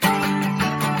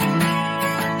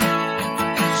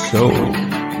So,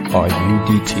 are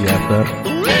you DTFF?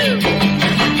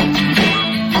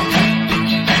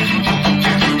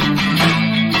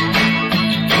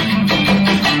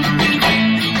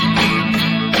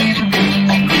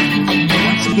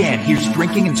 Again, here's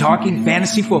Drinking and Talking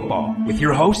Fantasy Football with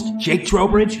your host, Jake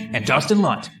Trowbridge and Dustin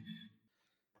Lunt.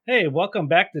 Hey, welcome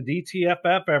back to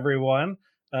DTFF, everyone.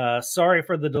 Sorry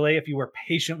for the delay if you were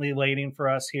patiently waiting for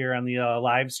us here on the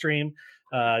live stream.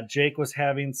 Jake was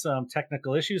having some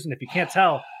technical issues, and if you can't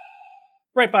tell,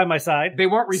 right by my side. They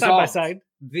weren't resolved. Side by side.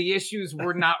 The issues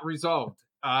were not resolved.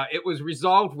 It was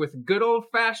resolved with good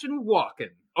old-fashioned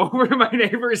walking over to my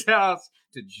neighbor's house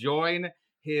to join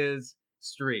his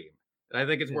stream. I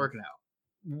think it's working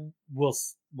out. We'll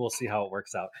see how it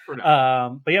works out.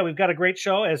 But yeah, we've got a great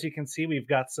show. As you can see, we've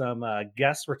got some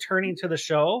guests returning to the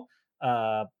show.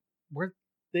 Were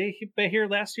they here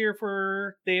last year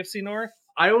for the AFC North?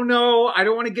 I don't know. I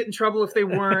don't want to get in trouble if they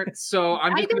weren't. So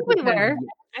I'm just going to pretend.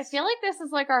 I feel like this is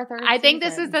like our third. I think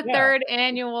this is the third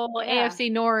annual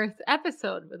AFC North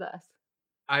episode with us.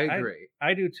 I agree.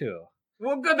 I do too.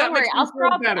 Well, good. Don't worry. I'll scroll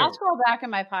back in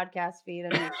my podcast feed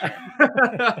and make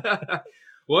sure.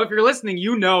 Well, if you're listening,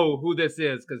 you know who this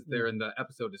is because they're in the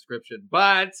episode description.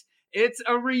 But it's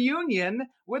a reunion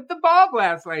with the Ball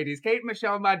Blast ladies, Kate and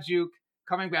Michelle Majuk,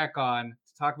 coming back on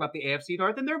to talk about the AFC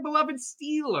North and their beloved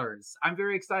Steelers. I'm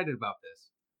very excited about this.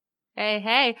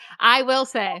 Hey, I will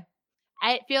say,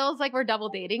 it feels like we're double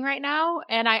dating right now,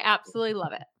 and I absolutely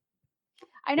love it.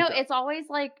 I know it's always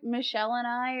like Michelle and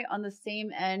I on the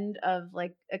same end of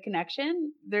like a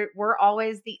connection. We're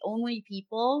always the only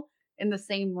people in the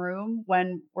same room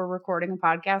when we're recording a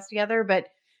podcast together. But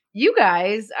you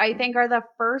guys, I think, are the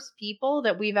first people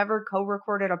that we've ever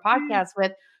co-recorded a podcast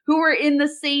with who were in the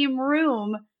same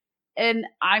room. And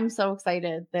I'm so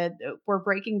excited that we're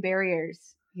breaking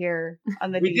barriers here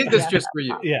on the We did this just for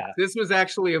you. Yeah. This was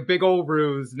actually a big old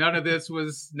ruse. None of this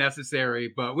was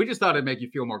necessary, but we just thought it'd make you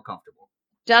feel more comfortable.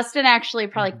 Dustin actually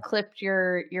probably clipped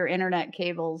your internet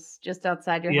cables just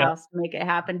outside your house to make it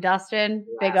happen. Dustin,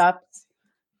 big ups.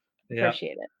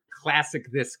 Appreciate it. Classic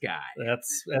this guy.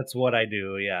 That's what I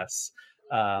do, yes.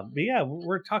 But yeah,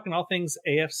 we're talking all things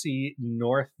AFC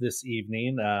North this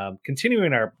evening,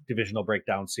 continuing our divisional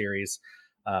breakdown series.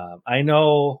 I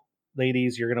know,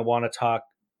 ladies, you're going to want to talk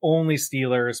only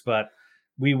Steelers, but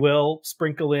we will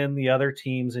sprinkle in the other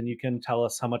teams, and you can tell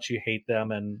us how much you hate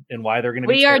them and why they're going to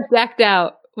be. We are decked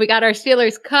out. We got our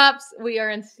Steelers cups. We are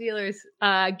in Steelers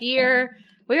gear.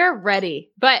 We are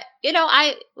ready. But, you know,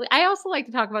 I also like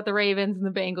to talk about the Ravens and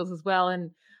the Bengals as well.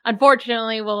 And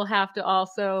unfortunately, we'll have to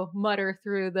also mutter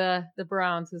through the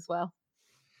Browns as well.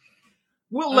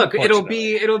 Well, look, it'll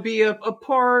be a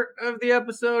part of the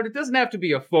episode. It doesn't have to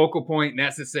be a focal point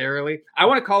necessarily. I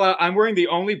want to call out, I'm wearing the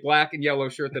only black and yellow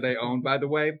shirt that I own, by the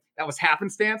way. That was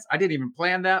happenstance. I didn't even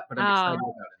plan that, but I'm excited about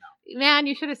it now. Man,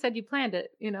 you should have said you planned it,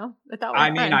 you know.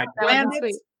 I planned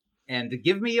it, and to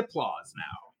give me applause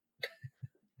now.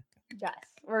 Yes,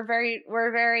 we're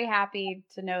very happy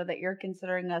to know that you're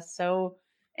considering us so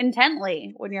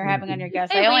intently when you're having on your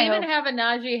guests. Hey, we even have a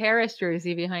Najee Harris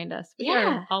jersey behind us. We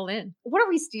are all in. What are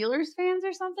we, Steelers fans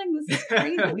or something? This is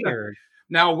crazy. Weird.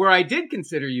 Now, where I did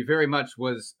consider you very much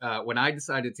was when I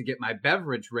decided to get my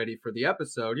beverage ready for the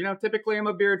episode. You know, typically I'm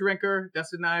a beer drinker.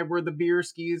 Dustin and I were the beer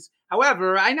skis.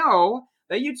 However, I know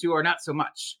that you two are not so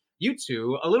much. You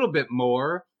two, a little bit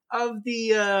more of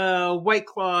the White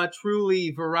Claw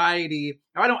Truly variety.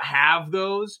 Now, I don't have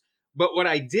those, but what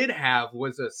I did have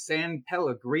was a San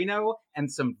Pellegrino and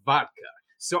some vodka.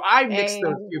 So I mixed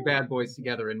those two bad boys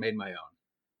together and made my own.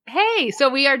 Hey,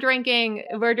 so we're drinking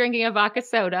a vodka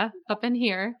soda up in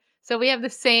here. So we have the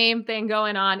same thing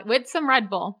going on with some Red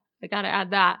Bull. I got to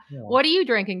add that. Yeah. What are you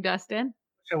drinking, Dustin?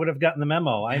 I would have gotten the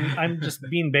memo. I'm just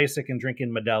being basic and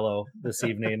drinking Modelo this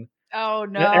evening. Oh,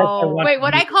 no. Wait,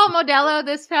 what I call Modelo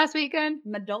this past weekend?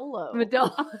 Modelo.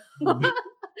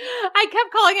 I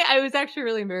kept calling it. It was actually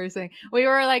really embarrassing. We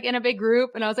were like in a big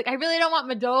group and I was like, I really don't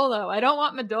want Modelo. I don't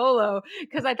want Modelo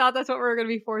because I thought that's what we were going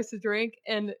to be forced to drink.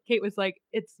 And Kate was like,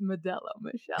 it's Modelo,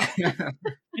 Michelle.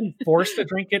 Forced to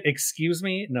drink it? Excuse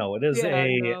me? No, it is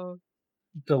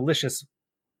delicious.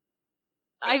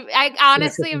 I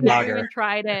honestly have never even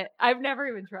tried it. I've never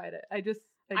even tried it. I just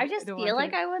feel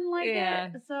like I wouldn't like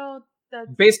it. So that's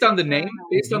based on the name,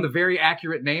 based on the very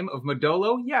accurate name of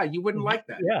Modelo, yeah, you wouldn't like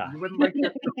that. Yeah. You wouldn't like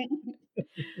that.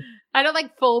 I don't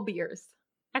like full beers.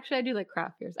 Actually, I do like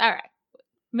craft beers. All right.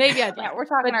 Maybe I do. Yeah, we're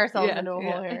talking ourselves into a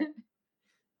hole here.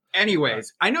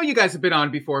 Anyways, I know you guys have been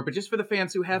on before, but just for the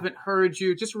fans who haven't heard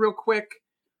you, just real quick,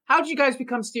 how did you guys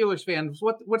become Steelers fans?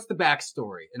 What's the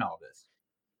backstory in all this?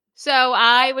 So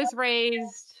I was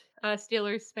raised a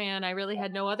Steelers fan. I really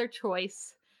had no other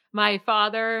choice. My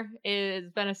father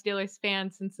has been a Steelers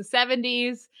fan since the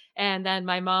 70s. And then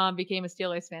my mom became a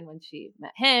Steelers fan when she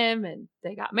met him and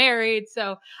they got married.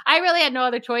 So I really had no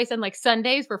other choice. And like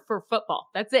Sundays were for football.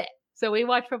 That's it. So we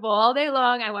watch football all day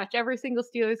long. I watch every single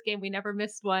Steelers game. We never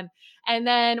missed one. And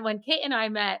then when Kate and I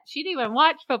met, she didn't even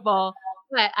watch football,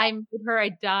 but I made her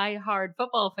a die-hard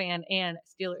football fan and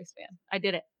Steelers fan. I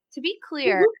did it. To be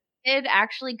clear, it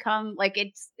actually come like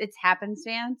it's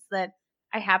happenstance that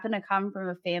I happen to come from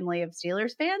a family of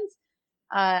Steelers fans.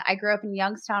 I grew up in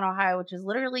Youngstown, Ohio, which is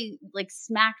literally like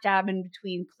smack dab in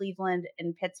between Cleveland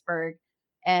and Pittsburgh.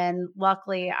 And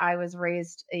luckily, I was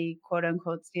raised a quote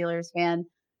unquote Steelers fan.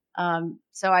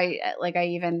 So I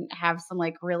even have some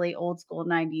like really old school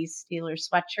 90s Steelers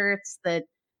sweatshirts that,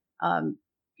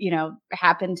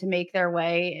 happen to make their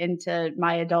way into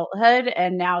my adulthood.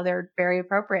 And now they're very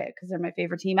appropriate because they're my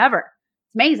favorite team ever.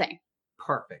 It's amazing.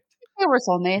 Perfect. They were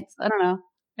soulmates. I don't know.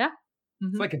 Yeah.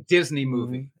 It's like a Disney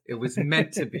movie. It was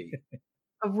meant to be.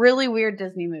 A really weird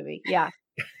Disney movie. Yeah.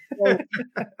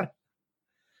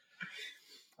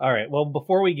 All right. Well,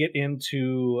 before we get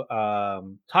into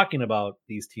talking about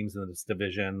these teams in this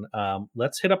division,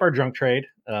 let's hit up our drunk trade.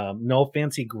 No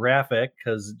fancy graphic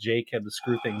because Jake had to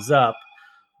screw things up,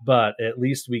 but at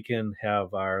least we can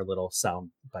have our little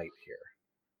sound bite here.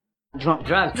 Drunk,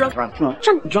 hammer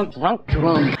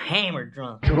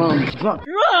drunk.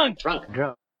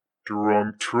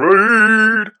 Drunk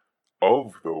trade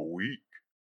of the week.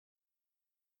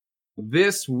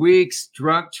 This week's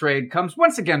drunk trade comes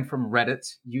once again from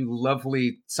Reddit. You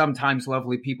lovely, sometimes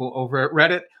lovely people over at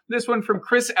Reddit. This one from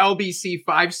Chris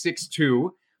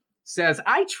LBC562 says,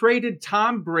 I traded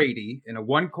Tom Brady in a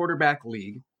one quarterback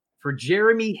league for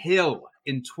Jeremy Hill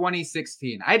in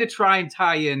 2016. I had to try and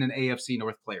tie in an AFC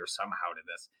North player somehow to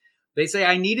this. They say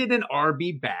I needed an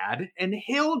RB bad, and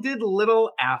Hill did little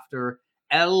after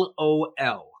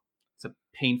LOL. It's a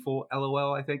painful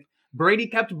LOL, I think. Brady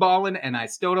kept balling, and I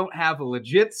still don't have a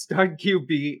legit stud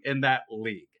QB in that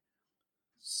league.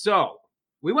 So,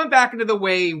 we went back into the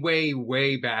way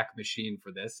back machine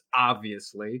for this,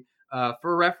 obviously.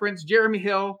 For reference, Jeremy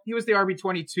Hill, he was the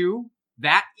RB22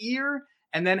 that year,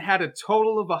 and then had a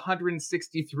total of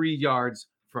 163 yards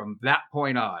from that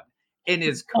point on in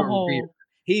his career.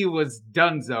 He was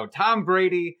donezo. Tom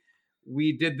Brady,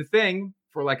 we did the thing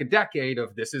for like a decade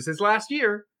of this is his last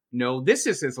year. No, this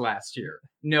is his last year.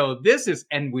 No, this is,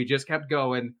 and we just kept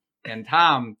going, and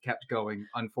Tom kept going,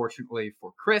 unfortunately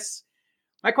for Chris.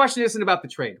 My question isn't about the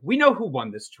trade. We know who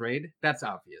won this trade. That's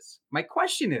obvious. My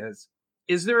question is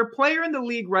there a player in the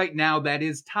league right now that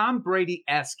is Tom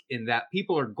Brady-esque in that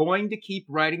people are going to keep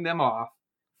writing them off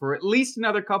for at least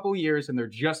another couple years, and they're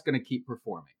just going to keep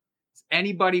performing? Does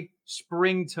anybody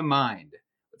spring to mind?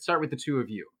 Let's start with the two of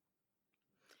you.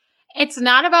 It's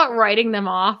not about writing them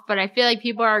off, but I feel like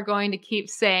people are going to keep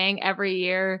saying every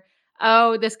year,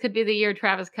 oh, this could be the year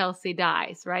Travis Kelce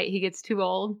dies, right? He gets too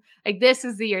old. Like, this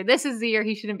is the year. This is the year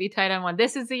he shouldn't be tight end one.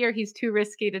 This is the year he's too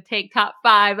risky to take top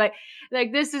 5. Like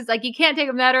this is like, you can't take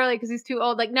him that early because he's too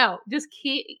old. Like, no,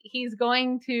 he's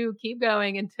going to keep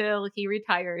going until he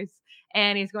retires,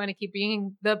 and he's going to keep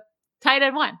being the tight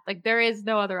end one. Like, there is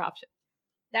no other option.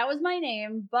 That was my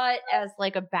name, but as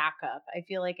like a backup, I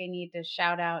feel like I need to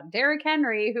shout out Derrick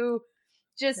Henry, who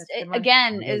just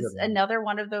again is another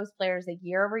one of those players that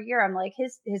year over year, I'm like,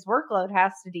 his workload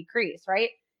has to decrease,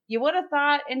 right? You would have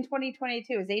thought in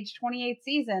 2022, his age 28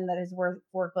 season, that his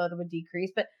workload would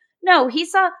decrease, but no, he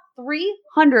saw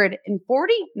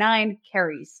 349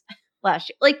 carries last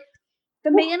year. Like,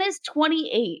 the man is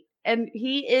 28 and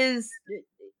he's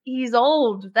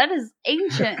old. That is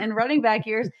ancient in running back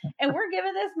years. And we're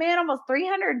giving this man almost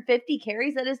 350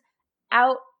 carries. That is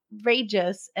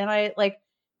outrageous. And I like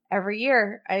every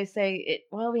year I say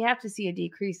we have to see a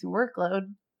decrease in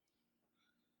workload.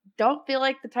 Don't feel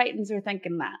like the Titans are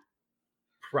thinking that.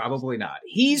 Probably not.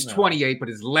 He's 28, but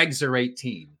his legs are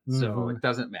 18. So it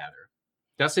doesn't matter.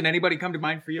 Dustin, anybody come to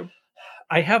mind for you?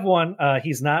 I have one.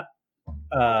 He's not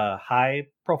high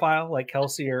profile like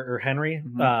Kelce or Henry,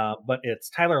 but it's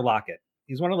Tyler Lockett.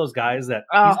 He's one of those guys that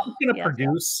he's going to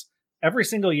produce every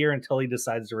single year until he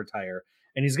decides to retire,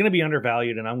 and he's going to be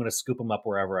undervalued, and I'm going to scoop him up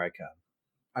wherever I can.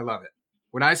 I love it.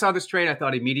 When I saw this trade, I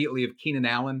thought immediately of Keenan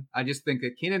Allen. I just think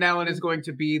that Keenan Allen is going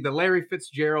to be the Larry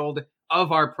Fitzgerald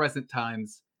of our present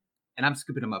times, and I'm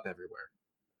scooping him up everywhere.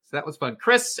 So that was fun.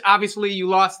 Chris, obviously you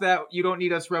lost that. You don't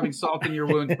need us rubbing salt in your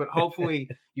wounds, but hopefully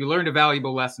you learned a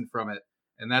valuable lesson from it.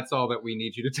 And that's all that we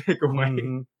need you to take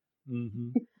away.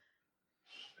 And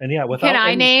yeah, can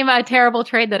I name a terrible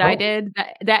trade that I did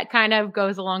that kind of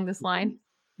goes along this line?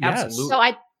 Absolutely. So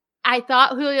I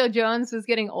thought Julio Jones was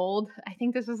getting old. I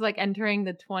think this was like entering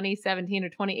the 2017 or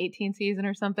 2018 season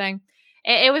or something.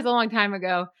 It was a long time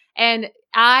ago. And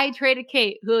I traded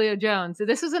Kate Julio Jones. So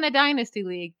this was in a dynasty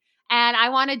league. And I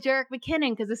wanted Jerick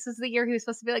McKinnon because this is the year he was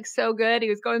supposed to be like so good. He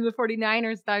was going to the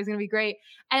 49ers, thought he was going to be great.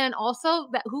 And also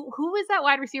that who was that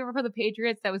wide receiver for the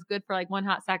Patriots that was good for like one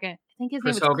hot second? I think his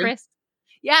name was Hogan? Chris.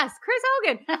 Yes, Chris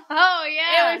Hogan. Oh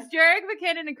yeah. It was Jerick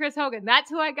McKinnon and Chris Hogan. That's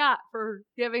who I got for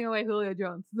giving away Julio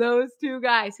Jones. Those two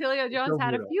guys. Julio Jones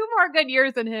had a few more good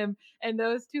years than him, and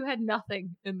those two had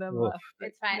nothing in them left.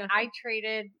 It's fine. Nothing. I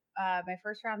traded my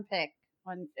first round pick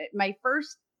on my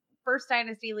first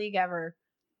dynasty league ever.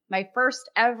 My first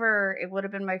ever, it would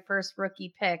have been my first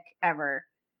rookie pick ever.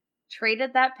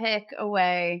 Traded that pick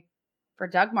away for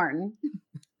Doug Martin.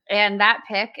 And that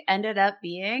pick ended up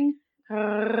being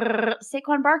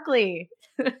Saquon Barkley.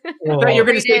 I thought you were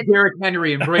going to say Derrick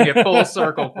Henry and bring it full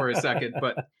circle for a second,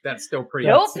 but that's still pretty.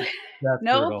 Nope. That's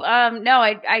Nope.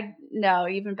 brutal. No,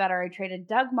 even better. I traded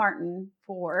Doug Martin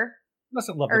for,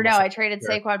 Mustn't love or them no, I myself. traded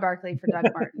Sure. Saquon Barkley for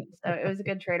Doug Martin. So it was a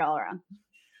good trade all around.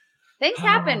 Things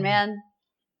happen, man.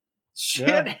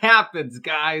 Shit happens,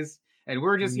 guys. And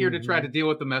we're just here to try Mhm. to deal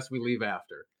with the mess we leave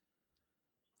after.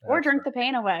 Or That's drink the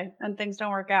pain away when things don't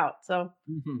work out. So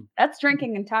that's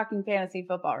drinking and talking fantasy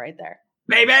football right there.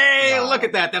 Baby, Wow. look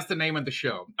at that. That's the name of the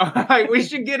show. All right, we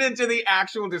should get into the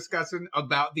actual discussion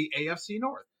about the AFC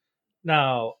North.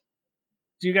 Now,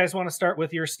 do you guys want to start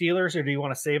with your Steelers, or do you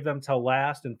want to save them till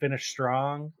last and finish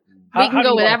strong? We can do go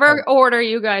you wanna whatever play? order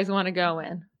you guys want to go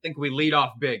in. I think we lead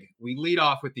off big. We lead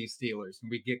off with these Steelers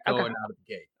and we get going out of the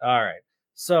gate. All right.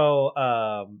 So,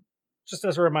 just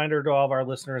as a reminder to all of our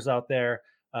listeners out there,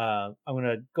 I'm going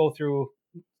to go through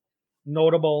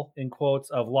notable, in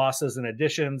quotes, of losses and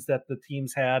additions that the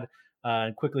teams had,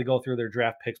 and quickly go through their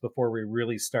draft picks before we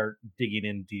really start digging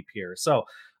in deep here. So,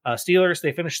 Steelers,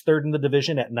 they finished third in the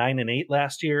division at 9-8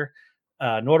 last year.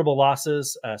 Notable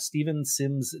losses: Steven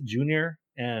Sims Jr.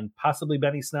 and possibly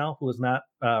Benny Snell, who was not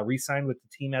re-signed with the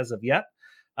team as of yet.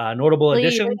 Notable Please,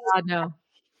 additions: God, no.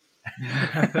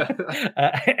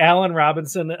 Allen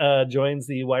Robinson joins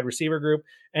the wide receiver group,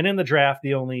 and in the draft,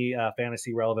 the only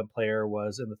fantasy relevant player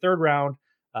was in the third round,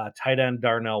 tight end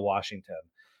Darnell Washington.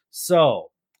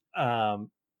 So,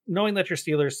 knowing that your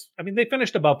Steelers, I mean, they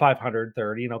finished above 500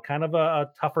 third, kind of a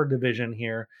tougher division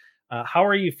here. How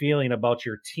are you feeling about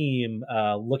your team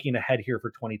looking ahead here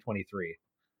for 2023?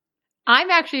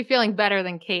 I'm actually feeling better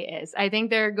than Kate is. I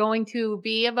think they're going to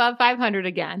be above 500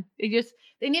 again.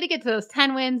 They need to get to those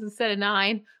 10 wins instead of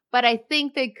 9, but I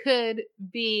think they could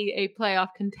be a playoff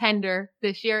contender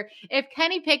this year if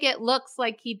Kenny Pickett looks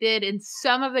like he did in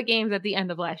some of the games at the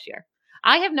end of last year.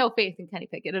 I have no faith in Kenny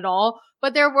Pickett at all,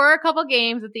 but there were a couple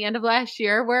games at the end of last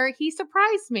year where he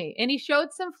surprised me and he showed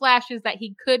some flashes that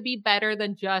he could be better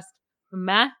than just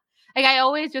meh. Like I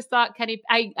always just thought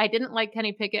I didn't like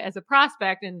Kenny Pickett as a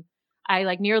prospect, and I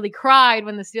like nearly cried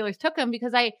when the Steelers took him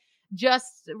because I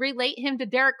just relate him to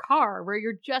Derek Carr, where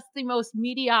you're just the most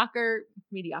mediocre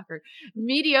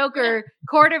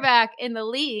quarterback in the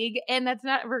league, and that's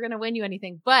not ever going to win you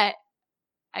anything. But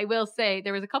I will say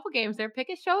there was a couple games there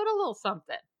Pickett showed a little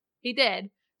something. He did.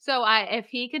 So if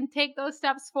he can take those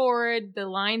steps forward, the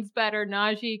line's better,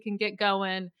 Najee can get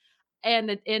going,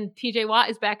 and TJ Watt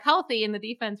is back healthy, and the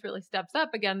defense really steps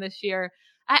up again this year.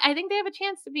 I think they have a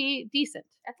chance to be decent.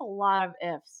 That's a lot of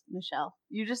ifs, Michelle.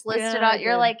 You just listed Yeah, I out.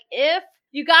 You're did. like, if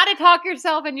You got to talk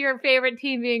yourself into your favorite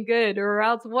team being good, or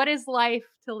else what is life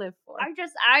to live for?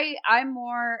 I'm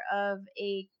more of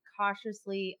a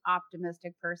cautiously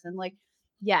optimistic person. Like,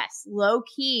 yes, low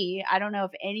key. I don't know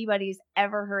if anybody's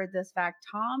ever heard this fact.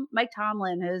 Mike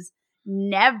Tomlin has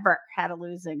never had a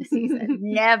losing season.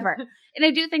 Never. And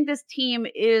I do think this team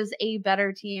is a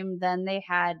better team than they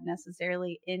had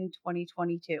necessarily in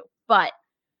 2022. But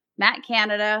Matt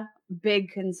Canada,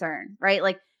 big concern, right?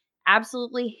 Like,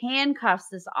 absolutely handcuffs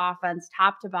this offense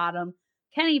top to bottom.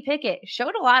 Kenny Pickett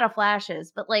showed a lot of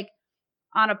flashes, but like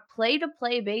on a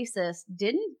play-to-play basis,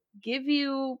 didn't give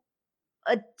you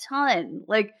a ton.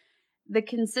 Like, the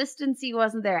consistency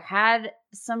wasn't there. Had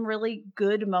some really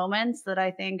good moments that I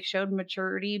think showed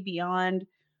maturity beyond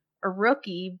a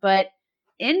rookie, but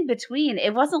in between,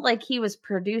 it wasn't like he was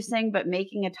producing but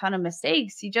making a ton of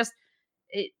mistakes.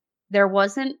 There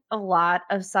wasn't a lot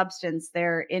of substance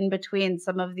there in between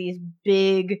some of these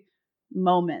big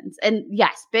moments. And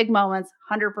yes, big moments,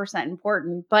 100%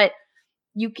 important, but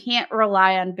you can't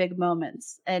rely on big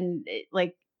moments. And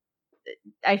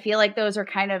I feel like those are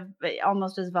kind of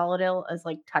almost as volatile as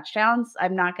like touchdowns.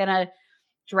 I'm not going to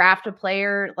draft a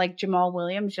player like Jamal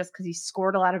Williams just because he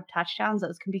scored a lot of touchdowns.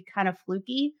 Those can be kind of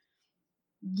fluky.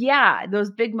 yeah,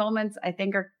 those big moments I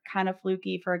think are kind of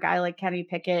fluky for a guy like Kenny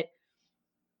Pickett.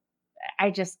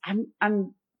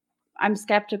 I'm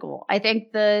skeptical. I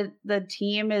think the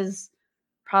team is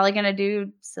probably going to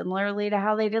do similarly to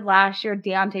how they did last year.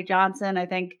 Deontay Johnson, I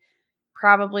think,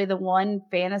 probably the one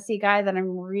fantasy guy that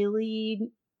I'm really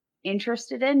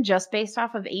interested in just based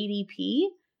off of ADP.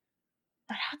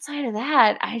 But outside of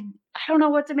that, I don't know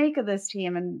what to make of this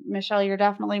team. And Michelle, you're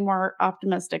definitely more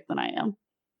optimistic than I am.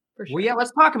 For sure. Well, yeah,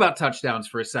 let's talk about touchdowns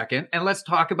for a second. And let's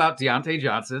talk about Deontay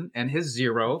Johnson and his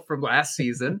 0 from last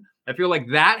season. I feel like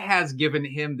that has given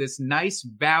him this nice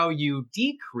value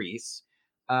decrease,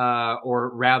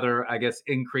 or rather, I guess,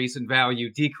 increase in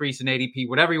value, decrease in ADP,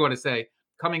 whatever you want to say,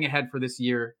 coming ahead for this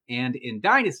year and in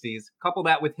dynasties. Couple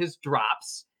that with his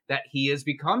drops that he has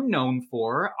become known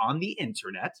for on the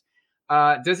internet.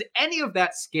 Does any of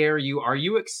that scare you? Are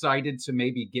you excited to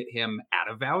maybe get him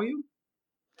at a value?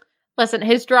 Listen,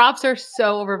 his drops are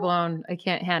so overblown. I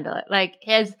can't handle it. Like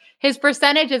his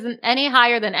percentage isn't any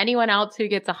higher than anyone else who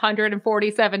gets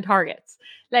 147 targets.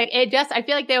 Like I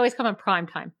feel like they always come in prime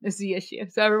time is the issue.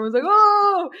 So everyone's like,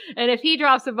 oh, and if he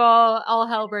drops the ball, all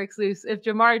hell breaks loose. If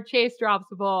Jamar Chase drops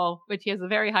the ball, which he has a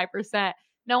very high percent,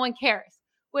 no one cares,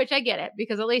 which I get it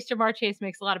because at least Jamar Chase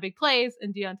makes a lot of big plays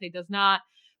and Deontay does not.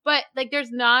 But like,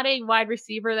 there's not a wide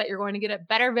receiver that you're going to get at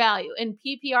better value in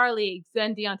PPR leagues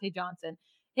than Deontay Johnson.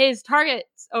 His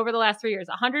targets over the last 3 years,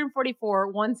 144,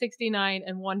 169,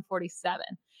 and 147.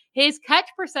 His catch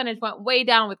percentage went way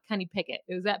down with Kenny Pickett.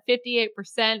 It was at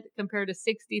 58% compared to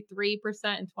 63%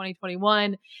 in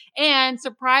 2021. And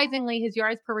surprisingly, his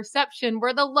yards per reception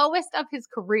were the lowest of his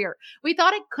career. We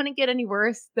thought it couldn't get any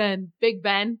worse than Big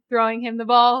Ben throwing him the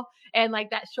ball and like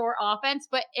that short offense,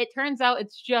 but it turns out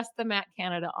it's just the Matt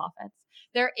Canada offense.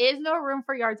 There is no room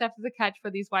for yards after the catch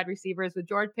for these wide receivers with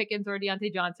George Pickens or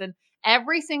Deontay Johnson.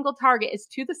 Every single target is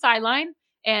to the sideline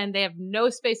and they have no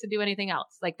space to do anything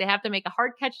else. Like they have to make a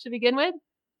hard catch to begin with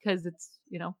because it's,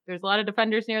 there's a lot of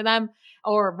defenders near them,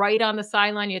 or right on the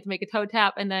sideline. You have to make a toe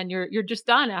tap and then you're just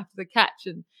done after the catch.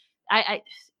 And I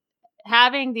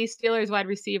having these Steelers wide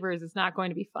receivers is not going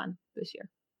to be fun this year.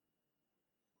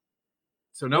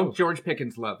 So no George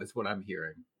Pickens love is what I'm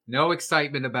hearing. No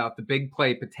excitement about the big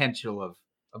play potential of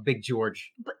Big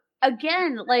George. But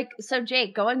again, so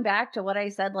Jake, going back to what I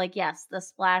said, yes, the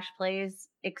splash plays,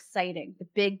 exciting. The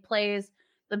big plays,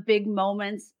 the big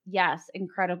moments, yes,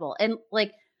 incredible. And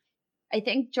I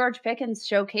think George Pickens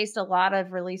showcased a lot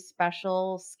of really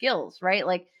special skills, right?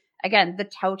 Again, the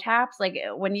toe taps,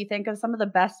 when you think of some of the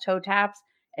best toe taps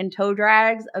and toe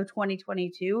drags of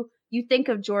 2022, you think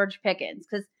of George Pickens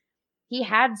because he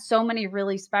had so many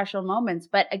really special moments.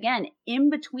 But again, in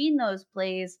between those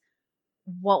plays,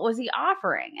 what was he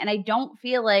offering? And I don't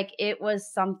feel like it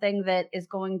was something that is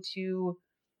going to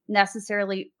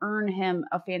necessarily earn him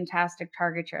a fantastic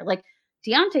target share.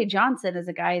 Deontay Johnson is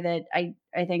a guy that I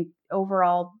think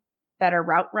overall better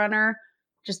route runner,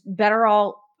 just better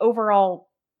overall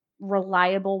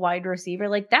reliable wide receiver.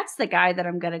 That's the guy that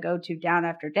I'm going to go to down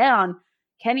after down.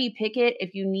 Kenny Pickett,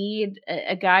 if you need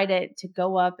a guy to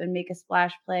go up and make a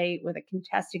splash play with a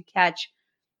contested catch,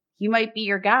 he might be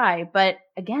your guy. But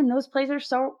again, those plays are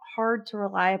so hard to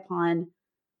rely upon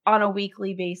on a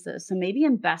weekly basis. So maybe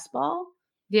in best ball.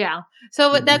 Yeah.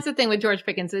 So that's the thing with George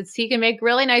Pickens is he can make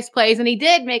really nice plays, and he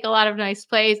did make a lot of nice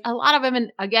plays, a lot of them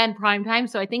in, again, prime time.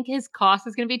 So I think his cost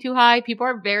is going to be too high. People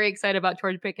are very excited about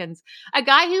George Pickens, a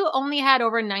guy who only had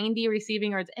over 90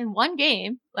 receiving yards in one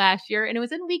game last year, and it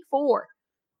was in week 4.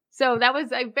 So that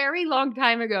was a very long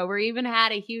time ago where he even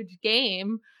had a huge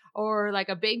game or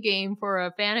a big game for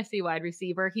a fantasy wide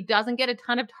receiver. He doesn't get a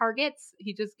ton of targets.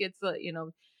 He just gets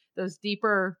those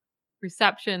deeper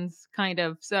receptions kind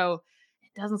of. So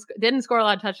didn't score a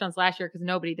lot of touchdowns last year because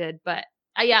nobody did. But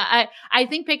I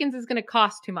think Pickens is going to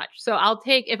cost too much. So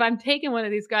if I'm taking one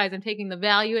of these guys, I'm taking the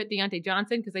value at Deontay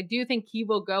Johnson because I do think he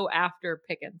will go after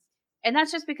Pickens. And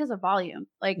that's just because of volume.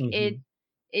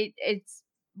 It's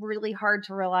really hard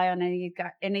to rely on any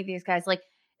of these guys.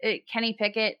 Kenny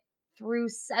Pickett threw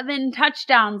 7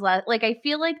 touchdowns last. I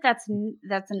feel like that's an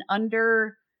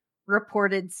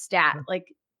underreported stat.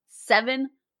 7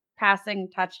 passing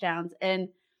touchdowns and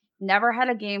never had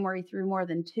a game where he threw more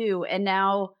than 2. And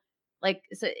now,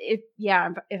 if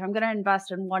I'm going to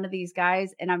invest in one of these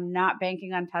guys and I'm not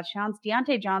banking on touchdowns,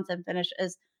 Deontay Johnson finished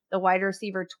as the wide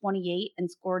receiver 28 and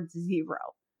scored 0.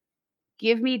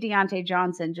 Give me Deontay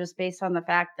Johnson just based on the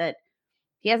fact that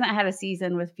he hasn't had a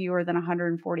season with fewer than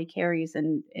 140 carries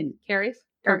and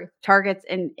targets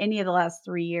in any of the last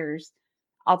 3 years.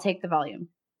 I'll take the volume.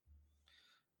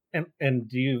 And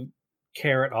do you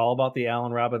care at all about the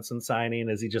Allen Robinson signing?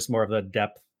 Is he just more of a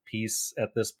depth piece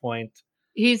at this point?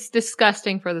 He's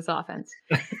disgusting for this offense.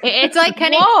 It's like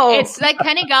Kenny. Whoa. It's like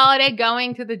Kenny Galladay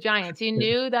going to the Giants. He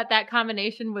knew that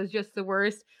combination was just the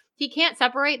worst. He can't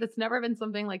separate. That's never been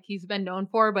something like he's been known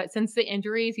for. But since the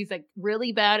injuries, he's like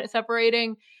really bad at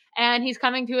separating. And he's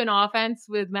coming to an offense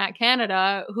with Matt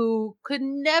Canada, who could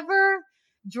never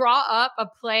draw up a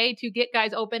play to get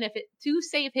guys open to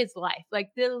save his life. Like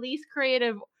the least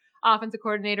creative offensive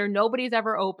coordinator. Nobody's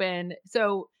ever open.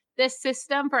 So this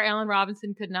system for Allen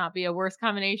Robinson could not be a worse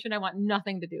combination. I want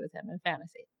nothing to do with him in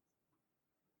fantasy.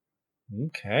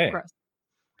 Okay. Gross.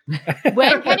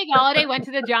 When Kenny Galladay went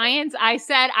to the Giants, I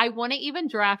said I wouldn't even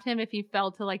draft him if he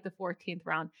fell to like the 14th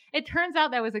round. It turns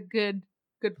out that was a good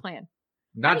plan.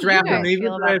 Not How do draft you him guys even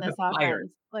feel if about there's this a fire.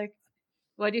 offense? Like,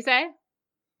 What'd you say?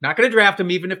 Not going to draft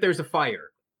him even if there's a fire.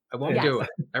 I won't Yes. do it.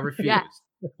 I refuse. Yes.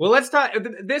 Well, let's talk.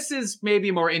 This is maybe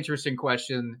a more interesting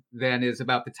question than is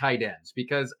about the tight ends,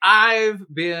 because I've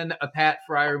been a Pat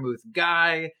Freiermuth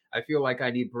guy. I feel like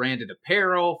I need branded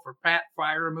apparel for Pat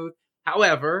Freiermuth.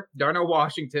 However, Darnell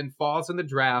Washington falls in the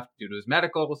draft due to his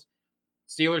medicals.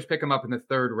 Steelers pick him up in the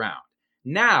 3rd round.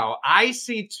 Now, I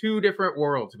see 2 different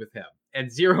worlds with him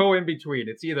and 0 in between.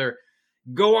 It's either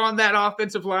go on that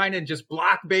offensive line and just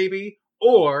block, baby,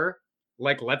 or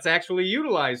like, let's actually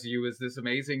utilize you as this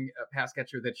amazing pass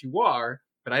catcher that you are,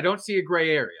 but I don't see a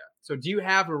gray area. So do you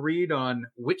have a read on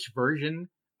which version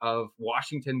of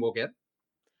Washington we'll get?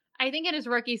 I think in his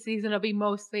rookie season, it'll be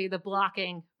mostly the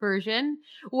blocking version,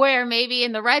 where maybe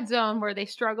in the red zone where they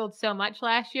struggled so much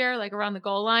last year, like around the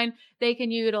goal line, they can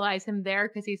utilize him there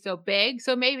because he's so big.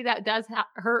 So maybe that does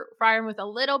hurt Freiermuth a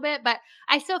little bit, but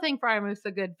I still think Freiermuth's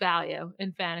a good value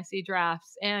in fantasy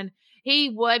drafts. And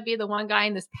he would be the one guy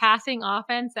in this passing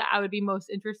offense that I would be most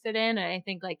interested in. And I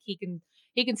think like he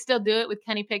can still do it with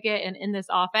Kenny Pickett and in this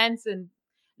offense. And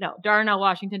no, Darnell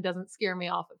Washington doesn't scare me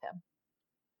off of him.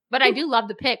 But I do love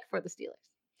the pick for the Steelers.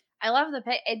 I love the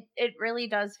pick. It really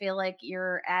does feel like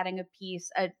you're adding a piece,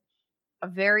 a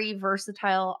very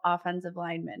versatile offensive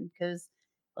lineman. Because,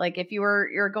 like, if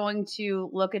you're going to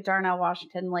look at Darnell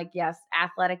Washington, like, yes,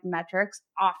 athletic metrics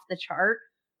off the chart.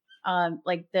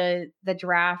 Like the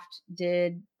draft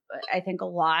did, I think, a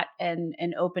lot and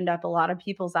opened up a lot of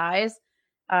people's eyes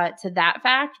to that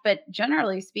fact. But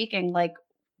generally speaking, like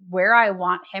where I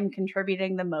want him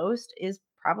contributing the most is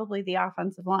probably the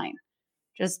offensive line.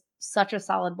 Just such a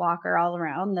solid blocker all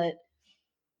around that.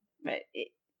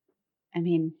 I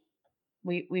mean,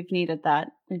 we've needed that.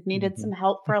 We've needed some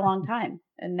help for a long time,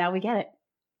 and now we get it.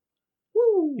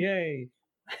 Woo! Yay.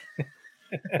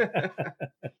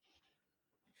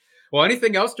 Well,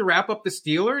 anything else to wrap up the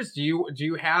Steelers? Do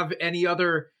you have any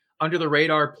other under the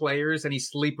radar players, any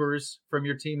sleepers from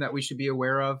your team that we should be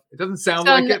aware of? It doesn't sound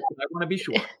like it, but I want to be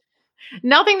sure.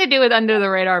 Nothing to do with under the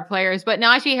radar players, but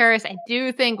Najee Harris, I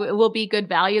do think will be good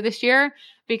value this year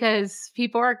because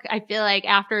people are, I feel like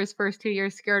after his first 2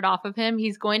 years, scared off of him.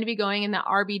 He's going to be going in the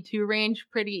RB2 range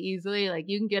pretty easily. Like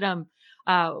you can get him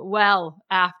well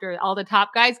after all the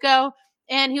top guys go.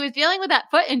 And he was dealing with that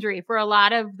foot injury for a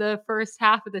lot of the first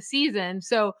half of the season.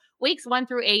 So weeks 1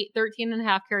 through 8,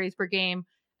 13.5 carries per game,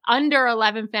 under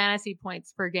 11 fantasy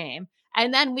points per game.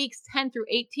 And then weeks 10 through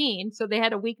 18, so they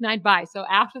had a week 9 bye. So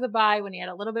after the bye, when he had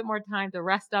a little bit more time to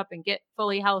rest up and get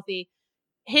fully healthy,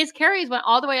 his carries went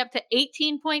all the way up to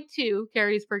 18.2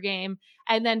 carries per game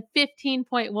and then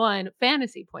 15.1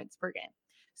 fantasy points per game.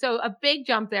 So a big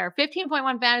jump there.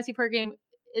 15.1 fantasy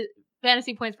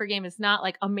points per game is not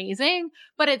like amazing,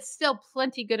 but it's still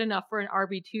plenty good enough for an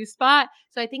RB2 spot.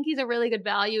 So I think he's a really good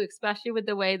value, especially with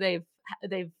the way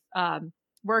they've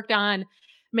worked on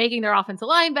making their offensive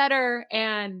line better.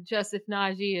 And just if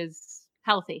Najee is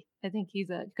healthy, I think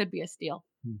could be a steal.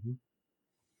 Mm-hmm.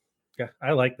 Yeah,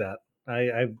 I like that.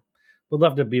 I would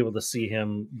love to be able to see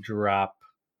him drop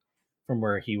from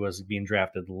where he was being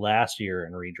drafted last year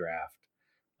in redraft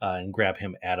and grab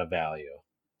him at a value.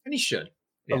 And he should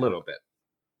a little bit.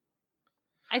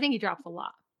 I think he drops a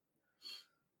lot.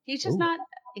 He's just not.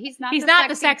 He's not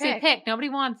the sexy pick. Nobody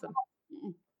wants him.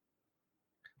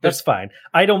 That's fine.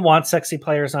 I don't want sexy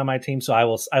players on my team, so I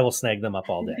will snag them up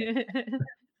all day.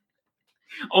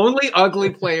 Only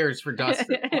ugly players for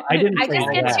Dustin. I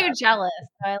just get too jealous.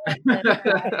 So I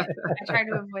try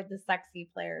to avoid the sexy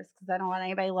players because I don't want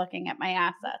anybody looking at my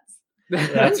assets.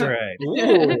 That's right.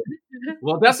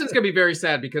 Well, Dustin's going to be very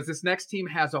sad because this next team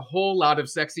has a whole lot of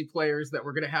sexy players that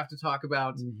we're going to have to talk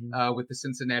about with the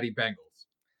Cincinnati Bengals.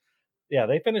 Yeah,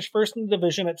 they finished first in the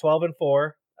division at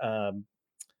 12-4.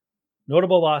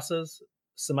 Notable losses: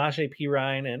 Samaje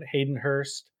Perine and Hayden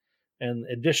Hurst, and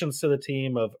additions to the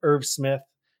team of Irv Smith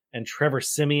and Trevor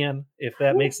Siemian, if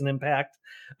that makes an impact.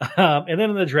 And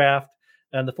then in the draft,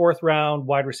 In the 4th round,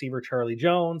 wide receiver Charlie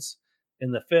Jones.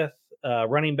 In the 5th,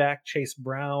 running back Chase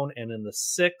Brown. And in the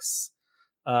 6th,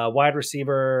 wide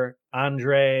receiver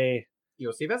Andre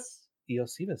Iosivas.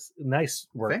 Nice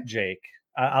work, Okay. Jake.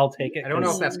 I'll take it. I don't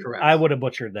know if that's correct. I would have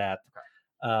butchered that.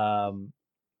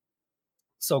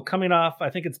 So coming off, I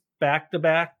think it's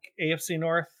back-to-back AFC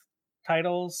North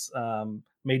titles.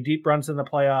 Made deep runs in the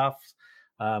playoffs.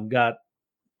 Got,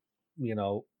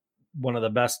 one of the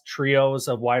best trios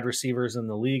of wide receivers in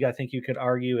the league, I think you could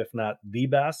argue, if not the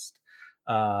best.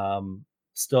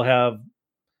 Still have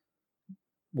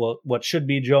what should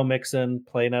be Joe Mixon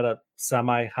playing at a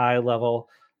semi-high level.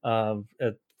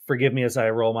 Forgive me as I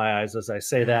roll my eyes as I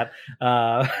say that.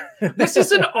 This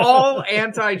is an all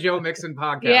anti-Joe Mixon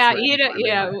podcast.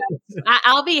 Yeah, right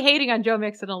I'll be hating on Joe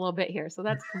Mixon a little bit here, so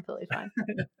that's completely fine.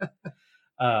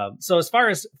 So as far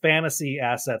as fantasy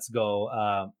assets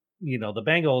go, the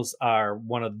Bengals are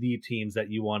one of the teams that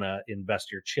you want to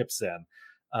invest your chips in.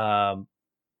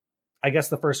 I guess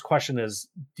the first question is,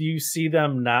 do you see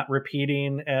them not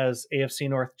repeating as AFC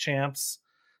North champs?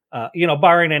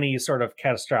 Barring any sort of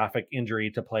catastrophic injury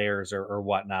to players or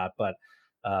whatnot, but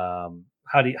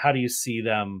how do you see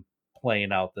them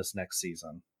playing out this next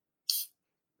season?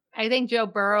 I think Joe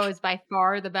Burrow is by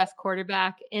far the best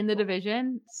quarterback in the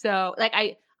division. So,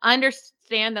 I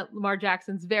understand that Lamar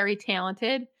Jackson's very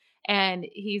talented and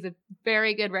he's a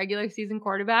very good regular season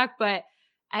quarterback, but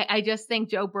I just think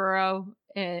Joe Burrow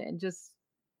just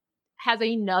has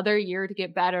another year to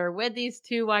get better with these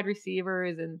two wide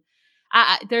receivers, and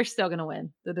they're still going to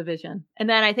win the division. And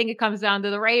then I think it comes down to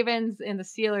the Ravens and the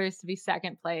Steelers to be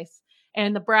second place.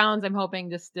 And the Browns, I'm hoping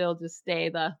to still just stay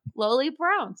the lowly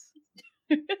Browns.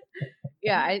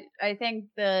 Yeah, I think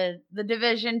the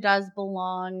division does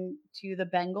belong to the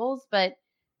Bengals, but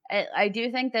I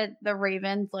do think that the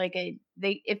Ravens,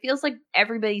 it feels like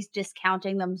everybody's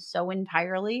discounting them so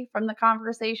entirely from the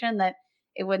conversation that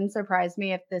it wouldn't surprise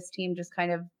me if this team just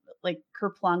kind of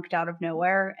kerplunked out of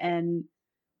nowhere and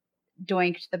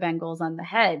doinked the Bengals on the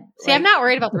head. See, I'm not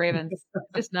worried about the Ravens.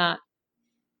 Just not.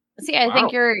 See, I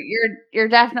think you're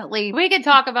definitely. We can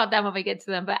talk about them when we get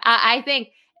to them, but I think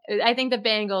the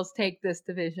Bengals take this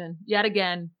division yet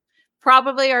again.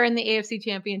 Probably are in the AFC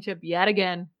Championship yet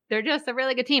again. They're just a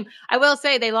really good team. I will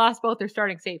say they lost both their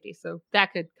starting safeties, so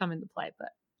that could come into play. But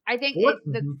I think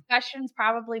the question's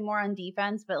probably more on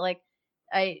defense, but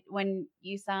when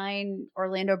you sign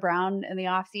Orlando Brown in the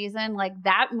offseason,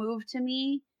 that move to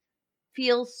me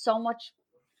feels so much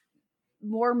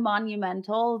more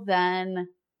monumental than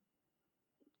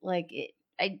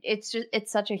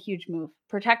it's such a huge move.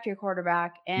 Protect your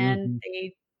quarterback, and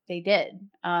they did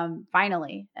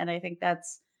finally, and I think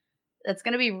that's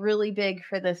going to be really big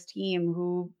for this team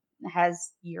who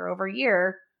has year over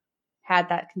year had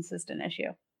that consistent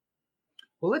issue.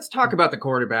 Well, let's talk about the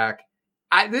quarterback.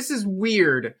 This is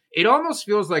weird. It almost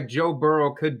feels like Joe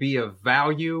Burrow could be of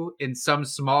value in some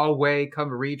small way come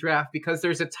redraft, because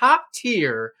there's a top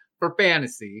tier for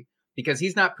fantasy because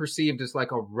he's not perceived as a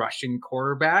rushing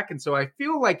quarterback. And so I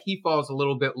feel like he falls a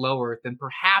little bit lower than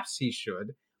perhaps he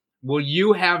should. Will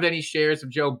you have any shares of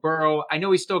Joe Burrow? I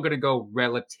know he's still going to go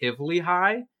relatively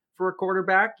high for a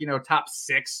quarterback, top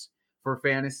 6 for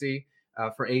fantasy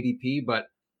for ADP, but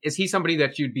is he somebody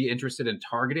that you'd be interested in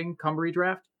targeting come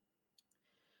redraft?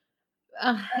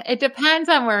 It depends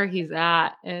on where he's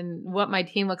at and what my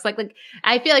team looks like.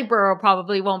 I feel like Burrow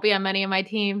probably won't be on many of my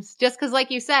teams just because,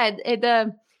 like you said,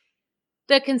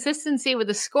 the consistency with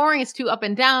the scoring is too up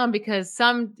and down because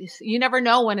you never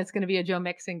know when it's going to be a Joe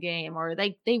Mixon game, or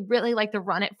they really like to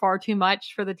run it far too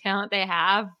much for the talent they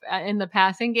have in the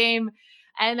passing game.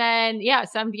 And then,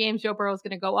 some games Joe Burrow is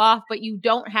going to go off, but you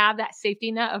don't have that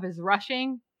safety net of his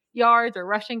rushing yards or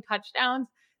rushing touchdowns.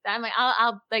 That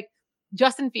I'll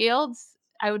Justin Fields,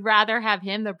 I would rather have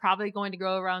him. They're probably going to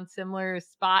go around similar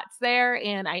spots there.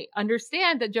 And I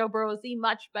understand that Joe Burrow is the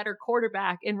much better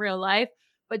quarterback in real life,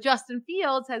 but Justin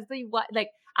Fields has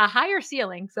a higher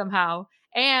ceiling somehow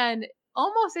and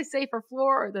almost a safer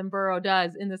floor than Burrow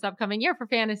does in this upcoming year for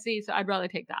fantasy. So I'd rather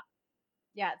take that.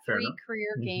 Yeah, 3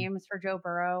 career games for Joe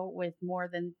Burrow with more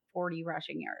than 40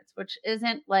 rushing yards, which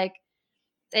isn't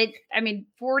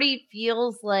 40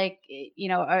 feels like,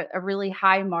 a really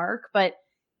high mark, but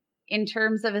in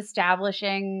terms of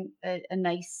establishing a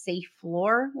nice safe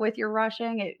floor with your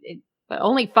rushing, but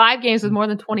only 5 games with more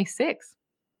than 26.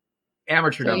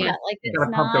 Amateur numbers. Yeah, you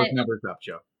gotta pump those numbers up,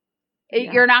 Joe.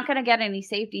 You're not going to get any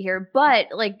safety here, but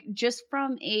just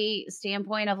from a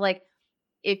standpoint of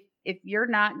if you're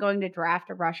not going to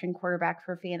draft a rushing quarterback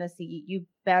for fantasy, you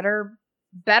better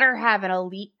have an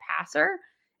elite passer,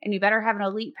 and you better have an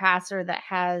elite passer that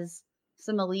has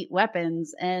some elite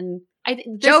weapons. And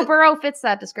Joe Burrow fits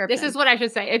that description. This is what I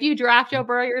should say. If you draft Joe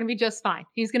Burrow, you're going to be just fine.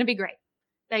 He's going to be great.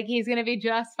 Like, he's going to be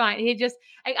just fine.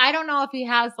 I don't know if he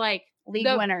has like league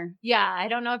winner. Yeah. I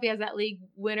don't know if he has that league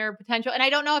winner potential. And I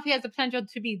don't know if he has the potential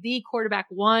to be the quarterback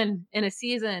one in a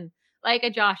season, like a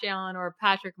Josh Allen or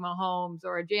Patrick Mahomes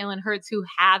or a Jalen Hurts, who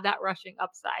have that rushing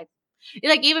upside.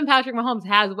 Like, even Patrick Mahomes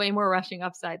has way more rushing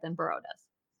upside than Burrow does.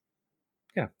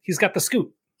 Yeah. He's got the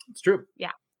scoop. It's true.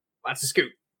 Yeah. Lots of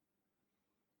scoop.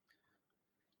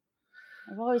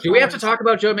 Do we have to talk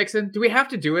about Joe Mixon? Do we have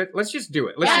to do it? Let's just do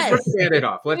it. Let's just rip the Band-Aid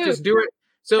off. Let's just do it.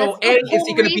 So, is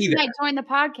he going to be there? I joined the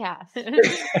podcast.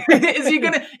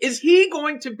 Is he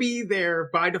going to be there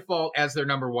by default as their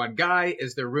number one guy?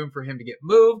 Is there room for him to get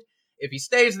moved? If he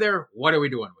stays there, what are we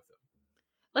doing with him?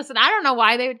 Listen, I don't know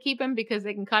why they would keep him, because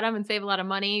they can cut him and save a lot of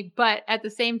money. But at the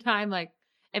same time, like,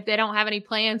 if they don't have any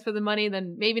plans for the money,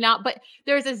 then maybe not. But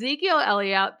there's Ezekiel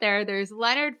Elliott out there. There's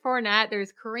Leonard Fournette.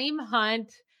 There's Kareem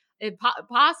Hunt.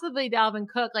 Possibly Dalvin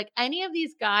Cook. Like, any of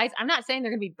these guys, I'm not saying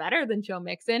they're going to be better than Joe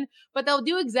Mixon, but they'll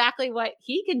do exactly what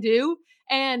he can do.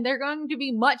 And they're going to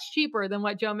be much cheaper than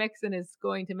what Joe Mixon is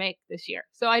going to make this year.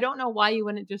 So I don't know why you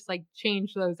wouldn't just like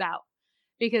change those out,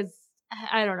 because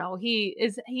I don't know. He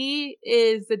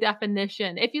is the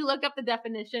definition. If you look up the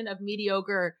definition of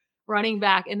mediocre running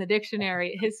back in the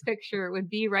dictionary, his picture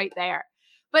would be right there.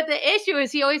 But the issue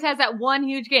is he always has that one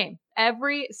huge game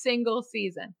every single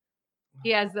season.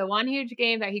 He has the one huge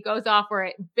game that he goes off where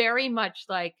it very much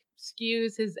like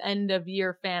skews his end of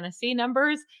year fantasy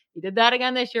numbers. He did that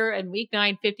again this year in week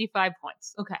 9, 55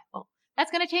 points. Okay. Well, that's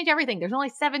going to change everything. There's only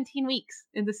 17 weeks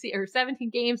in the or 17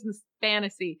 games in the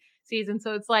fantasy season.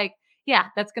 So it's like, yeah,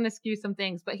 that's going to skew some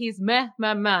things, but he's meh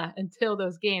until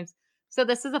those games. So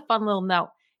this is a fun little note.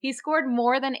 He scored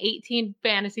more than 18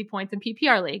 fantasy points in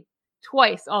PPR League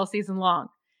twice all season long.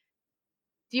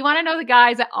 Do you want to know the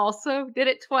guys that also did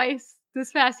it twice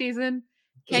this past season?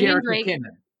 Kenyon Drake.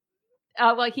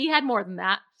 Well, he had more than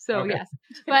that. So okay. Yes.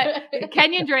 But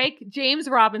Kenyon Drake, James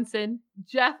Robinson,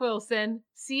 Jeff Wilson,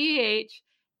 CEH.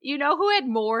 You know who had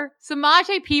more?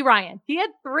 Samaje Perine. He had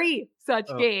 3 such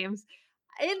games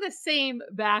in the same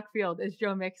backfield as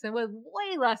Joe Mixon with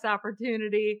way less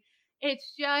opportunity.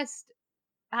 It's just,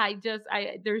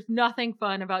 there's nothing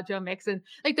fun about Joe Mixon.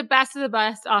 Like, the best of the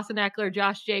best, Austin Eckler,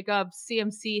 Josh Jacobs,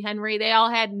 CMC, Henry, they all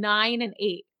had 9 and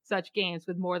 8 such games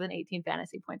with more than 18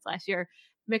 fantasy points last year.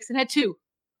 Mixon had 2.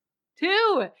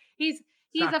 He's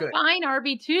a good. Fine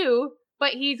RB2,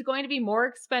 but he's going to be more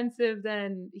expensive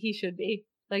than he should be.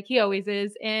 Like he always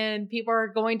is. And people are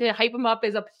going to hype him up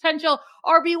as a potential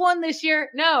RB1 this year.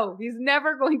 No, he's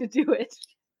never going to do it.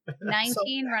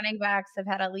 19 running backs have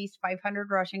had at least 500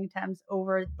 rushing attempts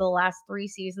over the last 3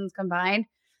 seasons combined.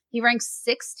 He ranks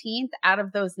 16th out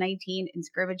of those 19 in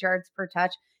scrimmage yards per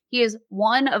touch. He is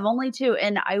one of only 2,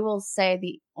 and I will say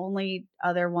the only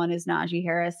other one is Najee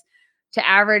Harris, to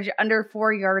average under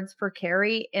 4 yards per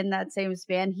carry in that same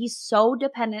span. He's so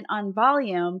dependent on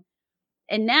volume.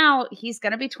 And now he's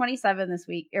going to be 27 this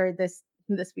week, or this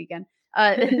weekend.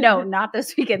 No, not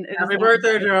this weekend. Happy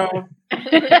birthday, Joe.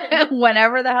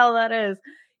 Whenever the hell that is.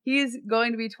 He's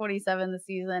going to be 27 this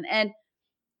season. And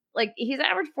like, he's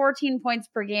averaged 14 points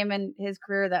per game in his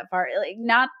career that far. Like,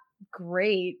 not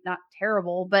great, not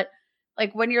terrible, but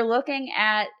like when you're looking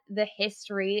at the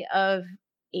history of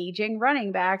aging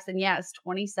running backs, and yes,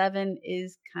 27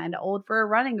 is kind of old for a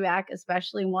running back,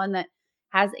 especially one that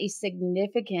has a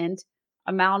significant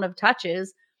amount of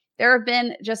touches. There have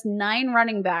been just 9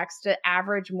 running backs to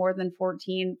average more than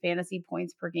 14 fantasy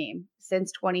points per game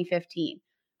since 2015.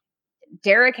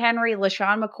 Derrick Henry,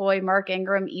 LaShawn McCoy, Mark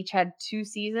Ingram each had 2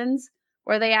 seasons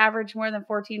where they averaged more than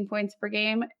 14 points per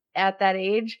game at that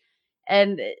age.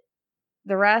 And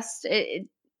the rest,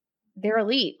 they're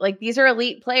elite. Like, these are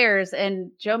elite players.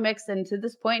 And Joe Mixon, to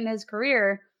this point in his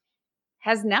career,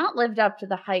 has not lived up to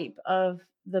the hype of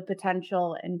the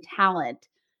potential and talent.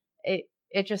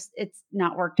 It's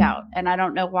not worked out. And I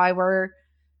don't know why we're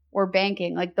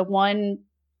banking. Like, the one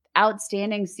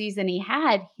outstanding season he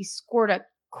had, he scored a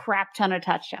crap ton of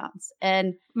touchdowns.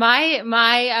 And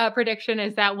my prediction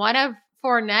is that one of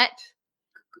Fournette,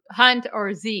 Hunt,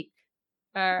 or Zeke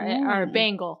are a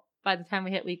Bengal by the time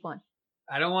we hit week 1.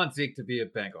 I don't want Zeke to be a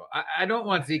Bengal. I don't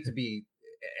want Zeke to be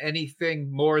anything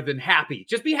more than happy.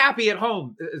 Just be happy at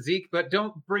home, Zeke, but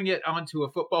don't bring it onto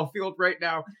a football field right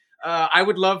now. I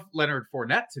would love Leonard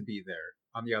Fournette to be there,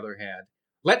 on the other hand.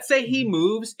 Let's say he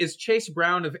moves. Is Chase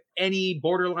Brown of any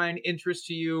borderline interest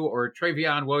to you, or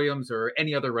Travion Williams, or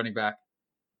any other running back?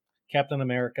 Captain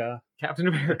America,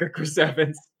 Chris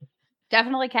Evans.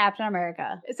 Definitely Captain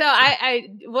America. So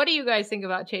what do you guys think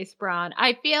about Chase Brown?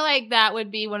 I feel like that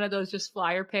would be one of those just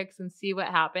flyer picks and see what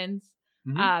happens.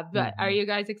 But are you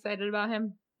guys excited about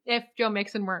him if Joe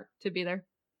Mixon weren't to be there?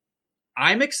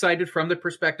 I'm excited from the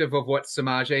perspective of what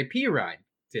Samaje Perine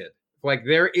did. Like,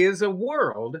 there is a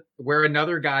world where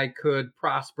another guy could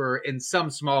prosper in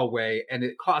some small way, and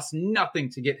it costs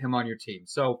nothing to get him on your team.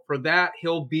 So for that,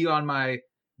 he'll be on my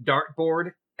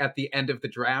dartboard at the end of the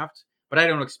draft, but I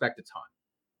don't expect a ton.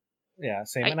 Yeah,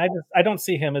 same. And I don't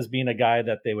see him as being a guy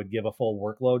that they would give a full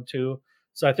workload to.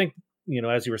 So I think,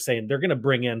 as you were saying, they're going to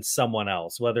bring in someone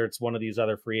else, whether it's one of these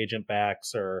other free agent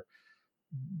backs or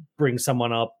bring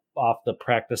someone up off the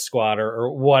practice squad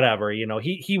or whatever.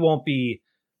 He won't be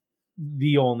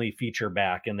the only feature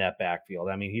back in that backfield.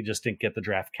 I mean, he just didn't get the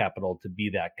draft capital to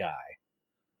be that guy.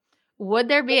 Would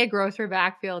there be a grosser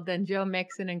backfield than Joe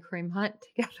Mixon and Kareem Hunt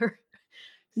together?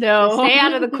 No. Stay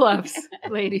out of the clubs,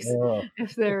 ladies,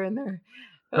 if they're in there.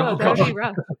 Oh, that would be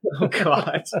rough. Oh,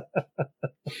 God.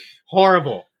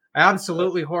 Horrible.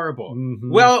 Absolutely horrible.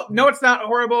 Mm-hmm. Well, no, it's not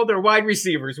horrible. They're wide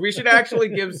receivers. We should actually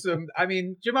give some. I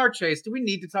mean, Jamar Chase. Do we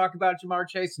need to talk about Jamar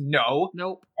Chase? No.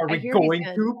 Nope. Are we going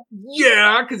to?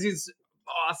 Yeah, because he's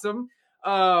awesome.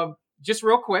 Just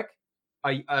real quick,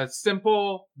 a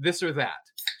simple this or that.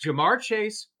 Jamar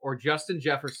Chase or Justin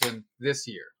Jefferson this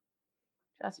year?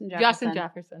 Justin Jefferson.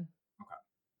 Okay.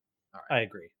 All right. I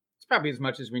agree. It's probably as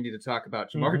much as we need to talk about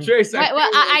Jamar Chase.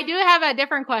 I do have a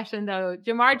different question, though.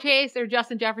 Jamar Chase or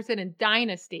Justin Jefferson in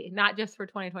Dynasty, not just for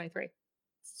 2023?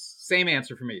 Same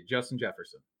answer for me, Justin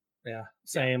Jefferson. Yeah,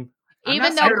 same.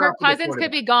 Even though Kirk Cousins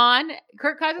could be gone.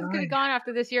 Kirk Cousins could be gone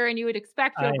after this year, and you would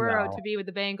expect Joe Burrow to be with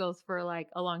the Bengals for like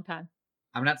a long time.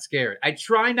 I'm not scared. I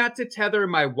try not to tether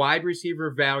my wide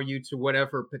receiver value to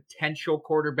whatever potential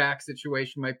quarterback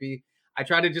situation might be. I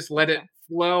try to just let it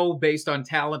flow based on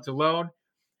talent alone.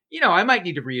 I might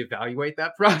need to reevaluate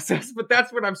that process, but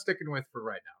that's what I'm sticking with for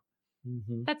right now.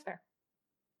 Mm-hmm. That's fair.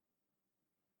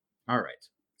 All right.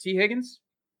 T. Higgins?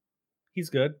 He's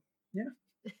good. Yeah.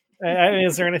 I mean,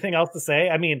 is there anything else to say?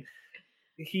 I mean,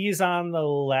 he's on the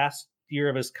last year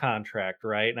of his contract,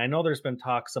 right? And I know there's been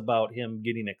talks about him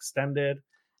getting extended.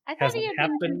 I thought he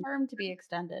had been confirmed to be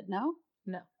extended. No?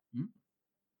 No.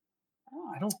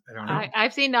 Oh. I don't know.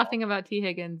 I've seen nothing about T.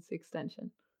 Higgins'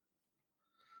 extension.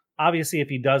 Obviously, if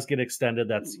he does get extended,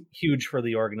 that's huge for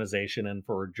the organization and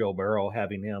for Joe Burrow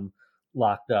having him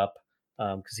locked up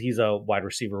because he's a wide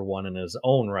receiver one in his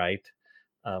own right.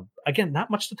 Again, not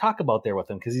much to talk about there with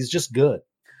him because he's just good.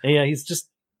 Yeah, he's just.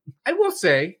 I will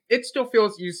say, it still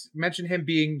feels, you mentioned him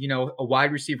being, a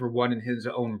wide receiver one in his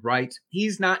own right.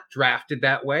 He's not drafted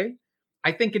that way.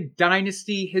 I think in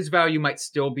Dynasty, his value might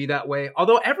still be that way.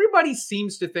 Although everybody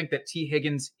seems to think that T.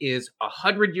 Higgins is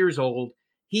 100 years old.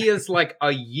 He is like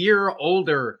a year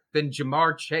older than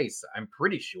Jamar Chase, I'm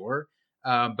pretty sure.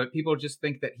 But people just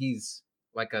think that he's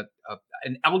like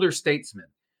an elder statesman.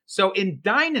 So in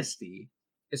Dynasty,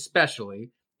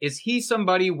 especially, is he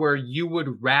somebody where you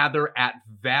would rather at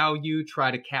value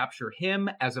try to capture him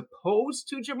as opposed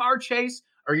to Jamar Chase?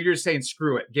 Or you're just saying,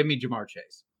 screw it, give me Jamar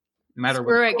Chase? No matter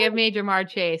Screw it, give me Jamar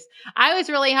Chase. I was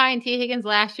really high in T. Higgins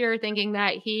last year, thinking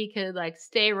that he could like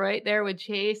stay right there with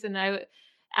Chase. And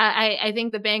I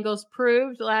think the Bengals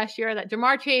proved last year that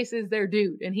Jamar Chase is their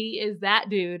dude, and he is that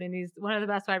dude, and he's one of the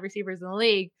best wide receivers in the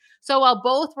league. So while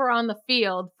both were on the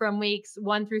field from weeks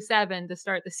 1 through 7 to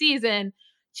start the season,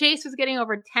 Chase was getting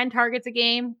over 10 targets a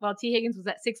game, while T. Higgins was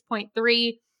at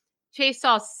 6.3. Chase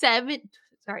saw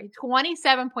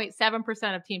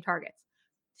 27.7% of team targets.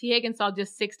 T. Higgins saw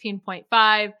just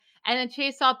 16.5. And then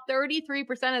Chase saw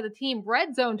 33% of the team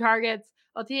red zone targets,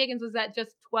 while T. Higgins was at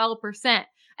just 12%.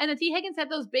 And then T. Higgins had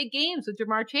those big games with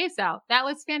Jamar Chase out. That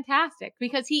was fantastic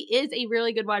because he is a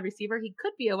really good wide receiver. He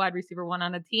could be a wide receiver one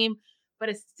on a team. But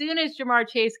as soon as Jamar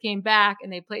Chase came back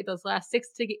and they played those last 6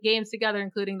 games together,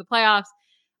 including the playoffs,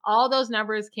 all those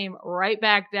numbers came right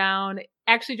back down.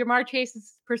 Actually, Jamar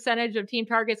Chase's percentage of team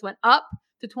targets went up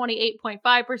to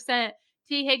 28.5%.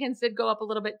 T. Higgins did go up a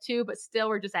little bit too, but still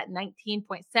we're just at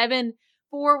 19.7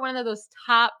 for one of those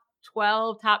top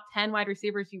 12, top 10 wide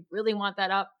receivers. You really want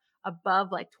that up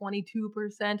above like 22%,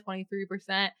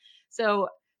 23%. So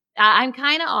I'm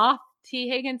kind of off T.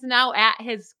 Higgins now at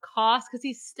his cost because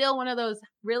he's still one of those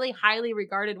really highly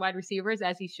regarded wide receivers,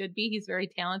 as he should be. He's very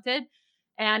talented.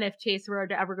 And if Chase were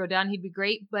to ever go down, he'd be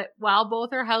great. But while both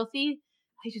are healthy,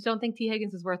 I just don't think T.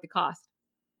 Higgins is worth the cost.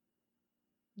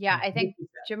 Yeah, I think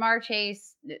Jamar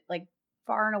Chase, like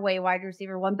far and away wide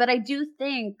receiver one. But I do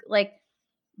think like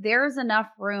there's enough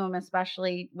room,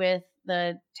 especially with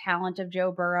the talent of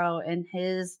Joe Burrow and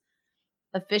his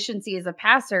efficiency as a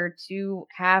passer to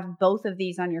have both of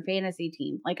these on your fantasy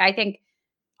team. Like, I think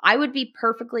I would be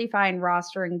perfectly fine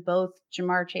rostering both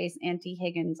Jamar Chase and T.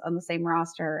 Higgins on the same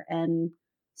roster and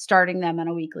starting them on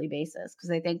a weekly basis, because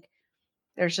I think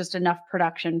there's just enough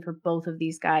production for both of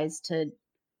these guys to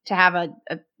have a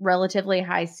relatively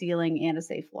high ceiling and a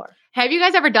safe floor. Have you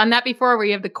guys ever done that before, where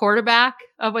you have the quarterback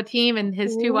of a team and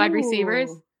his two wide receivers?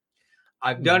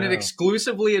 I've done it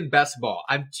exclusively in best ball.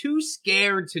 I'm too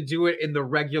scared to do it in the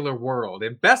regular world.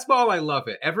 In best ball, I love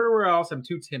it. Everywhere else, I'm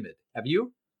too timid. Have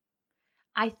you?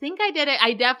 I think I did it.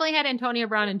 I definitely had Antonio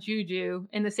Brown and Juju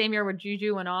in the same year when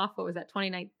Juju went off. What was that,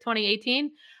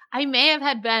 2018? I may have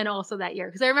had Ben also that year,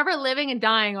 because I remember living and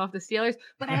dying off the Steelers,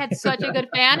 but I had such a good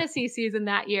fantasy season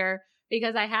that year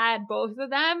because I had both of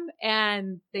them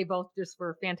and they both just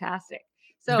were fantastic.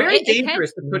 So very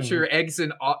dangerous to put your eggs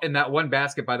in that one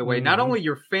basket, by the way. Not only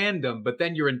your fandom, but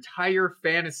then your entire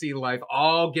fantasy life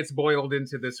all gets boiled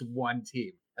into this one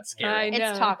team. That's scary.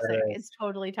 It's toxic. It's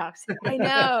totally toxic. I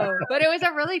know, but it was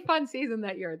a really fun season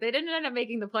that year. They didn't end up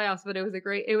making the playoffs, but it was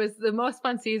the most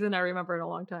fun season I remember in a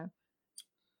long time.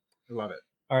 I love it.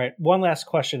 All right, one last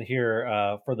question here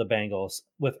for the Bengals.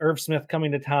 With Irv Smith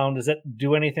coming to town, does it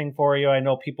do anything for you? I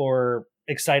know people were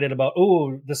excited about,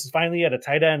 this is finally at a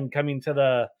tight end coming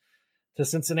to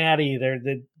Cincinnati.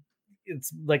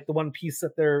 It's like the one piece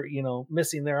that they're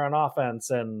missing there on offense.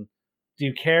 And do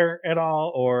you care at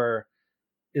all, or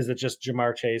is it just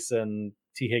Jamar Chase and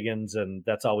T. Higgins and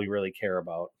that's all we really care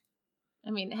about?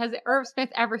 I mean, has Irv Smith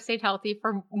ever stayed healthy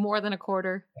for more than a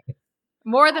quarter?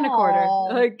 More than a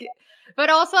quarter. But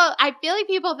also, I feel like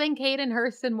people think Hayden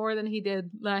Hurston more than he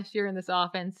did last year in this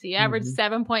offense. He averaged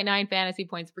 7.9 fantasy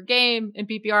points per game in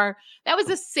PPR. That was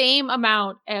the same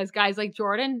amount as guys like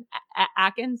Jordan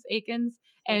Akins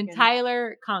and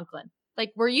Tyler Conklin.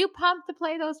 Like, were you pumped to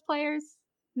play those players?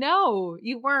 No,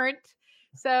 you weren't.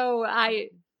 So I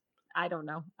don't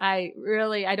know. I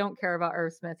don't care about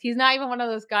Irv Smith. He's not even one of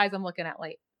those guys I'm looking at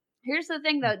late. Here's the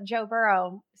thing, though. Joe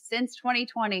Burrow, since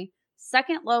 2020,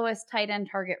 second lowest tight end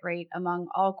target rate among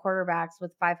all quarterbacks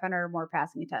with 500 or more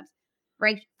passing attempts.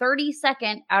 Ranked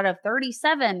 32nd out of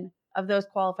 37 of those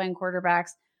qualifying quarterbacks,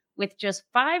 with just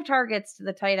 5 targets to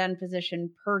the tight end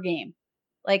position per game.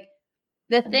 Like,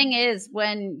 the thing is,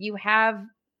 when you have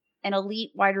an elite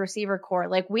wide receiver core,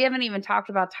 like, we haven't even talked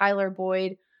about Tyler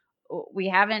Boyd. We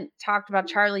haven't talked about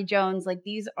Charlie Jones. Like,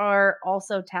 these are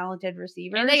also talented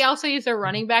receivers. And they also use their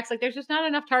running backs. Like, there's just not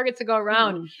enough targets to go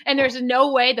around. And there's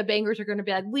no way the Bengals are going to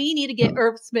be like, we need to get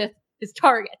Irv Smith his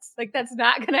targets. Like, that's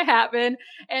not going to happen.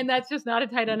 And that's just not a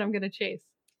tight end I'm going to chase.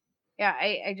 Yeah,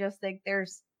 I just think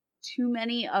there's too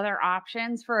many other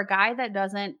options for a guy that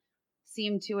doesn't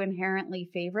seem to inherently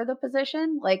favor the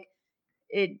position. Like,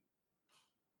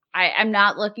 I'm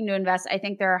not looking to invest. I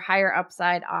think there are higher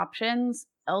upside options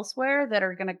elsewhere that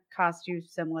are going to cost you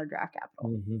similar draft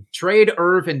capital. Trade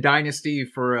Irv and Dynasty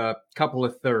for a couple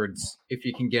of thirds if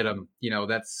you can get them.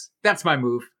 That's my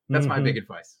move. That's my big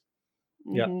advice.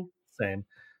 Yeah, same.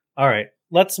 All right,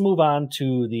 let's move on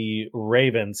to the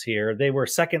Ravens here. They were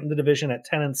second in the division at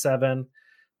 10-7.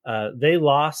 They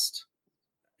lost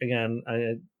again.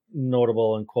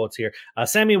 Notable in quotes here: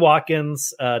 Sammy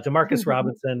Watkins, Demarcus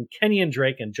Robinson, Kenyon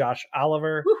Drake, and Josh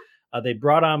Oliver. They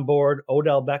brought on board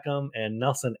Odell Beckham and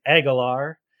Nelson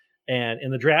Aguilar. And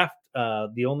in the draft,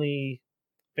 the only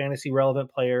fantasy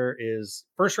relevant player is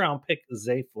first round pick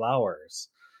Zay Flowers.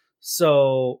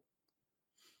 So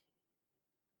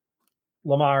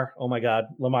Lamar, oh my God,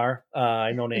 Lamar,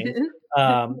 I know names.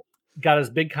 Got his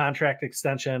big contract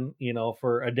extension,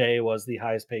 for a day, was the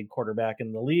highest paid quarterback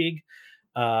in the league.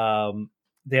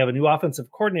 They have a new offensive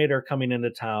coordinator coming into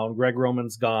town. Greg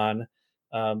Roman's gone.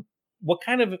 What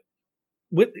kind of,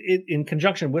 in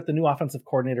conjunction with the new offensive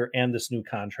coordinator and this new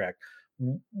contract,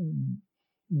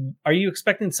 are you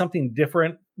expecting something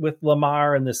different with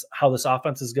Lamar and how this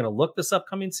offense is going to look this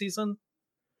upcoming season?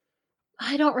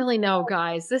 I don't really know,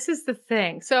 guys. This is the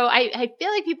thing. So I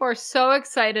feel like people are so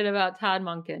excited about Todd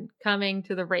Monken coming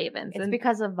to the Ravens. It's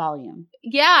because of volume.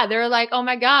 Yeah, they're like, oh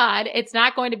my God, it's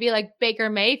not going to be like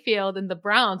Baker Mayfield and the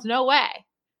Browns. No way.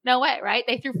 No way, right?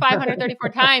 They threw 534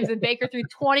 times and Baker threw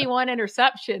 21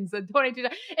 interceptions and 22.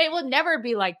 It will never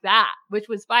be like that, which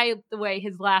was, by the way,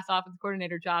 his last offensive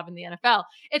coordinator job in the NFL.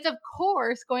 It's, of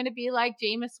course, going to be like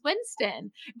Jameis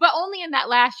Winston, but only in that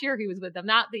last year he was with them,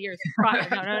 not the years prior.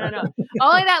 No.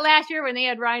 Only that last year when they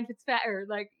had Ryan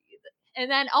Fitzpatrick. And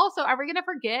then also, are we going to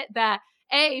forget that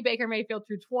Baker Mayfield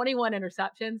threw 21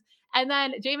 interceptions, and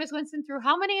then Jameis Winston threw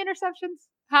how many interceptions?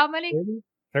 How many?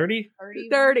 30?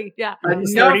 30, yeah. Enough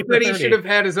 30 for that he 30. should have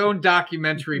had his own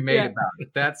documentary made Yeah. about it.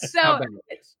 That's So, how bad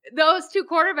it is. Those two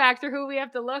quarterbacks are who we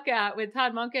have to look at with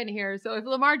Todd Monken here. So if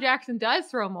Lamar Jackson does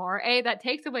throw more, that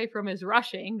takes away from his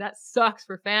rushing. That sucks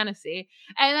for fantasy.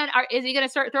 And then is he going to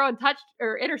start throwing touch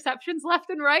or interceptions left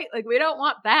and right? Like, we don't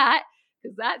want that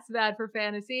because that's bad for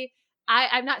fantasy.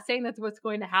 I'm not saying that's what's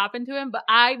going to happen to him, but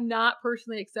I'm not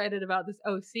personally excited about this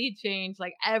OC change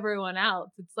like everyone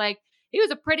else. It's like he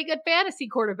was a pretty good fantasy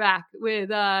quarterback with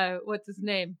what's his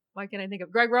name? Why can't I think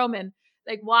of Greg Roman?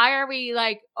 Like, why are we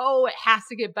like, oh, it has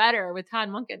to get better with Todd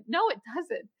Monken? No, it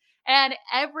doesn't. And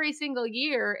every single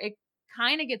year, it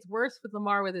kind of gets worse with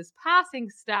Lamar with his passing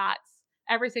stats.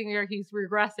 Every single year, he's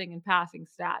regressing in passing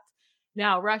stats.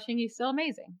 Now, rushing, he's still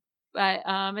amazing. But,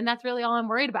 and that's really all I'm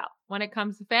worried about when it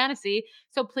comes to fantasy.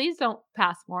 So please don't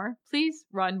pass more. Please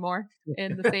run more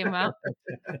in the same amount.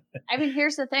 I mean,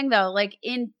 here's the thing though, like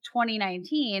in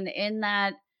 2019, in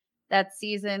that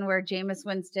season where Jameis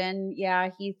Winston,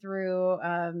 he threw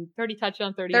 30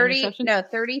 touchdowns,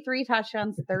 33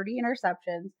 touchdowns, 30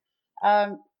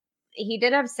 interceptions. He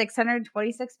did have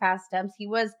 626 pass attempts. He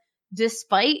was,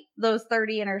 despite those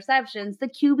 30 interceptions, the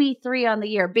QB3 on the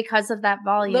year because of that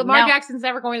volume. Lamar Jackson's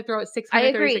never going to throw it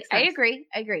 636 times.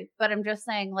 I agree. But I'm just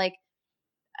saying, like,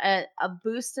 a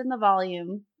boost in the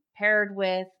volume paired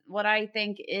with what I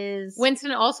think is...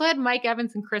 Winston also had Mike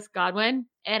Evans and Chris Godwin.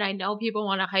 And I know people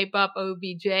want to hype up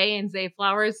OBJ and Zay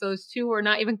Flowers. Those two were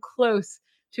not even close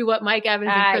to what Mike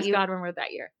Evans and Chris Godwin were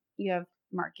that year. You have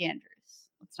Mark Andrews.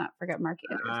 Let's not forget Mark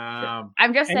Andrews.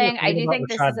 I'm just saying, I do think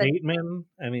this is Bateman.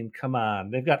 I mean, come on.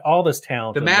 They've got all this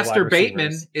talent. The master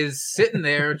Bateman is sitting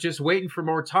there just waiting for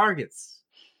more targets.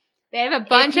 They have a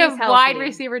bunch of wide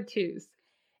receiver twos.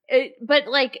 But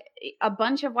like a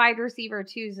bunch of wide receiver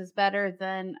twos is better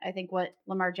than I think what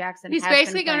Lamar Jackson He's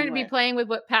basically going to be playing with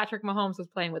what Patrick Mahomes was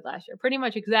playing with last year. Pretty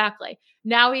much exactly.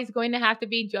 Now he's going to have to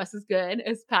be just as good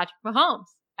as Patrick Mahomes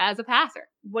as a passer.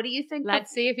 What do you think?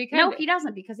 Let's see if he can. No, he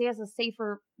doesn't, because he has a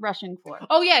safer rushing floor.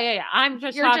 Oh, yeah. I'm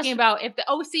just talking about if the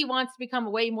OC wants to become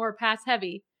way more pass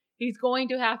heavy, he's going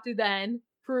to have to then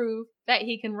prove that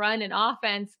he can run an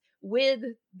offense with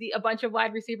a bunch of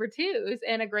wide receiver twos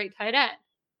and a great tight end.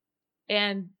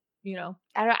 And,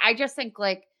 I just think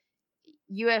like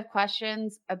you have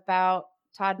questions about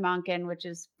Todd Monken, which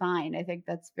is fine. I think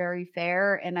that's very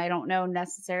fair. And I don't know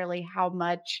necessarily how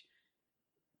much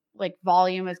like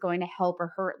volume is going to help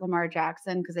or hurt Lamar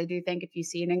Jackson, because I do think if you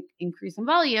see an increase in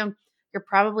volume, you're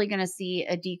probably going to see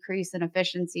a decrease in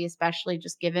efficiency, especially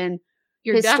just given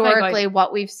historically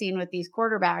what we've seen with these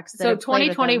quarterbacks. So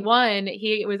 2021,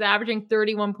 he was averaging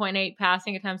 31.8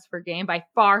 passing attempts per game, by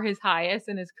far his highest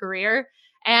in his career.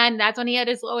 And that's when he had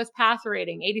his lowest passer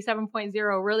rating, 87.0,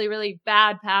 really, really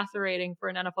bad passer rating for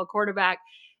an NFL quarterback.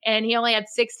 And he only had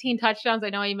 16 touchdowns.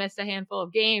 I know he missed a handful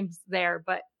of games there,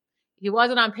 but he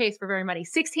wasn't on pace for very many.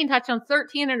 16 touchdowns,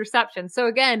 13 interceptions. So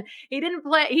again, he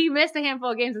missed a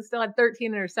handful of games and still had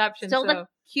 13 interceptions. Still the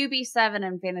QB7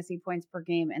 in fantasy points per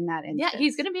game in that instance. Yeah,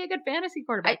 he's going to be a good fantasy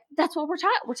quarterback. That's what we're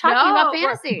talking. We're talking about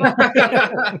fantasy.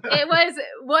 It was,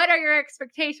 what are your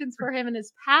expectations for him in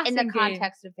his passing in the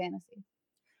context of fantasy?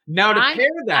 Now to pair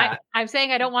that, I'm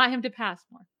saying I don't want him to pass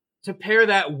more. To pair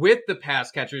that with the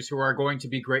pass catchers who are going to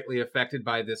be greatly affected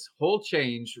by this whole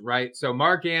change, right? So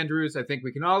Mark Andrews, I think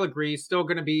we can all agree, still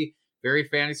going to be very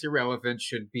fantasy relevant,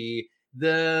 should be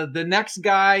the next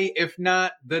guy, if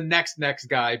not the next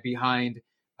guy behind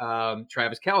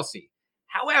Travis Kelce.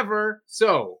 However,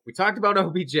 so we talked about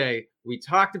OBJ, we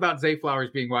talked about Zay Flowers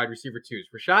being wide receiver twos.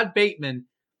 Rashad Bateman,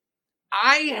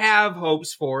 I have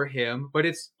hopes for him, but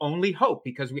it's only hope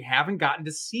because we haven't gotten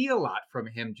to see a lot from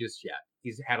him just yet.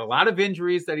 He's had a lot of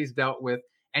injuries that he's dealt with,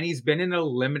 and he's been in a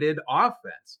limited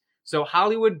offense. So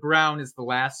Hollywood Brown is the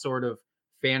last sort of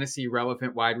fantasy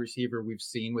relevant wide receiver we've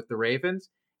seen with the Ravens.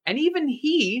 And even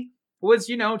he was,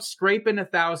 scraping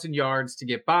 1,000 yards to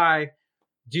get by.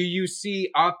 Do you see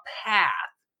a path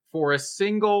for a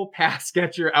single pass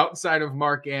catcher outside of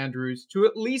Mark Andrews to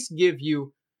at least give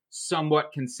you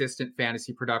somewhat consistent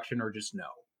fantasy production, or just no?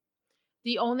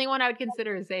 The only one I would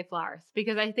consider is Zay Flowers,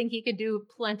 because I think he could do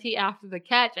plenty after the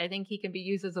catch. I think he can be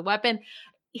used as a weapon.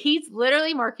 He's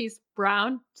literally Marquise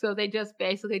Brown. So they just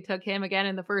basically took him again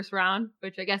in the first round,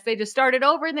 which I guess they just started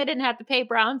over and they didn't have to pay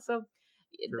Brown. So,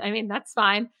 I mean, that's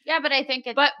fine. Yeah, but I think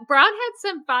But Brown had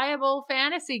some viable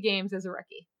fantasy games as a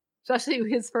rookie, especially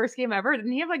his first game ever.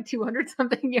 Didn't he have like 200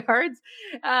 something yards?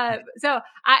 So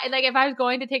if I was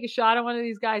going to take a shot on one of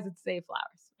these guys, it's Zay Flowers.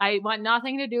 I want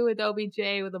nothing to do with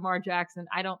OBJ, with Lamar Jackson.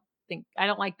 I don't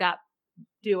like that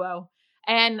duo.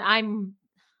 And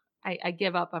I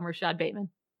give up on Rashad Bateman.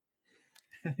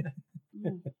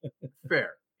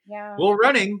 Fair. Yeah. Well,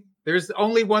 running, there's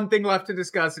only one thing left to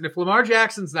discuss. And if Lamar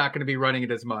Jackson's not going to be running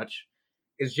it as much,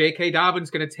 is J.K. Dobbins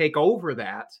going to take over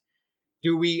that?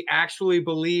 Do we actually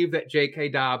believe that J.K.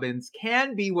 Dobbins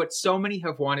can be what so many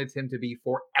have wanted him to be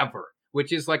forever,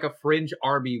 which is like a fringe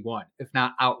RB1, if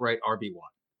not outright RB1?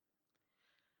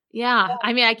 Yeah.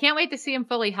 I mean, I can't wait to see him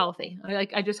fully healthy.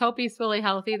 I just hope he's fully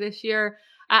healthy this year.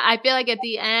 I feel like at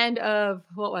the end of,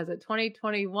 what was it,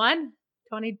 2021?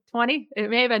 2020? It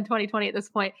may have been 2020 at this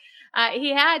point.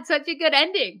 He had such a good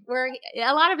ending where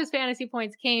a lot of his fantasy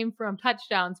points came from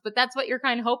touchdowns, but that's what you're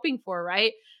kind of hoping for,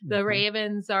 right? The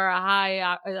Ravens are a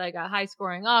high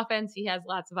scoring offense. He has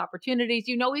lots of opportunities.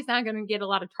 You know, he's not going to get a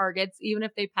lot of targets, even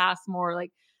if they pass more.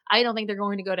 Like, I don't think they're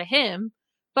going to go to him,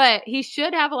 but he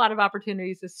should have a lot of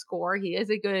opportunities to score. He's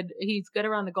good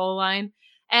around the goal line.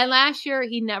 And last year,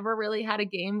 he never really had a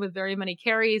game with very many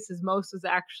carries. His most was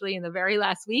actually in the very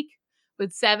last week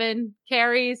with 7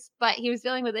 carries, but he was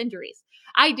dealing with injuries.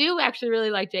 I do actually really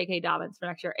like J.K. Dobbins for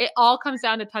next year. It all comes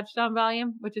down to touchdown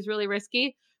volume, which is really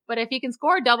risky. But if he can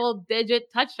score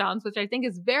double-digit touchdowns, which I think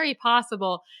is very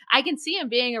possible, I can see him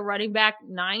being a running back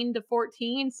 9 to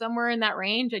 14, somewhere in that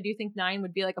range. I do think 9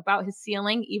 would be like about his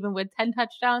ceiling, even with 10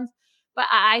 touchdowns. But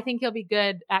I think he'll be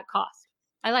good at cost.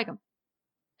 I like him.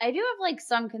 I do have like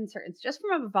some concerns just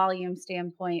from a volume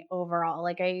standpoint overall.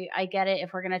 Like I get it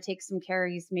if we're going to take some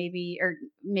carries, maybe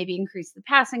increase the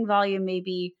passing volume,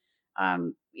 maybe,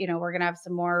 we're going to have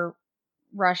some more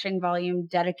rushing volume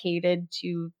dedicated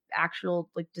to actual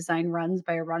like design runs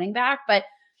by a running back. But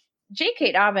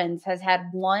J.K. Dobbins has had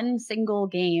one single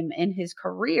game in his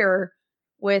career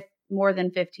with more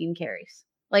than 15 carries.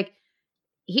 Like,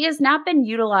 he has not been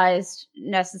utilized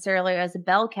necessarily as a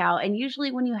bell cow. And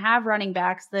usually when you have running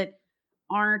backs that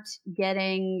aren't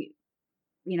getting,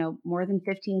 more than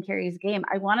 15 carries a game,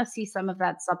 I want to see some of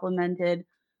that supplemented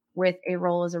with a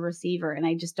role as a receiver. And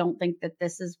I just don't think that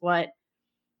this is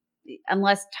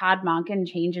unless Todd Monken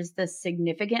changes this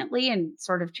significantly and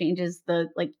sort of changes the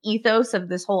ethos of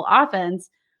this whole offense,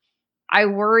 I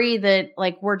worry that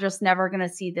we're just never going to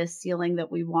see this ceiling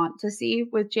that we want to see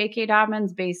with J.K.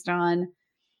 Dobbins based on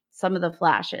some of the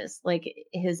flashes. Like,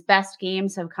 his best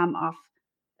games have come off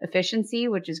efficiency,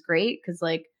 which is great because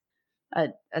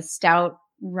a stout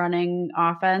running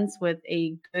offense with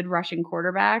a good rushing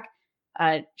quarterback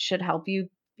should help you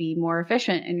be more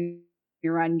efficient in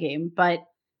your run game. But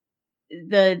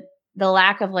the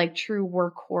lack of true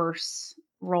workhorse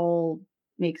role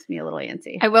makes me a little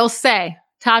antsy. I will say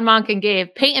Todd Monken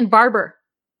gave Peyton Barber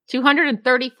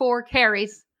 234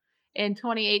 carries in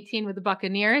 2018 with the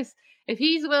Buccaneers. If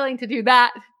he's willing to do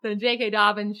that, then J.K.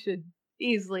 Dobbins should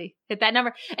easily hit that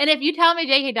number. And if you tell me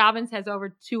J.K. Dobbins has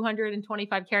over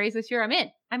 225 carries this year, I'm in.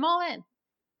 I'm all in.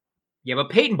 Yeah, but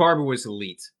Peyton Barber was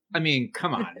elite. I mean,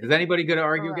 come on. Is anybody going to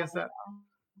argue against that?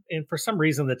 And for some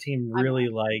reason, the team really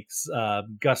likes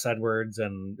Gus Edwards,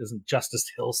 and isn't Justice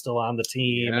Hill still on the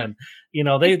team? Yeah.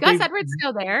 And is Gus Edwards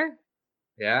still there?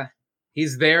 Yeah,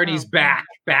 he's there, and he's back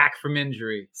from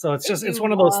injury. So it's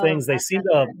one of those things. They seem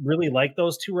to really like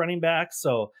those two running backs.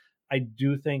 So I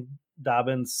do think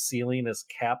Dobbins' ceiling is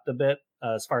capped a bit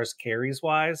as far as carries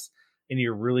wise, and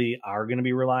you really are going to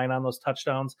be relying on those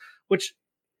touchdowns, which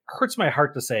hurts my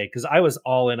heart to say because I was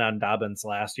all in on Dobbins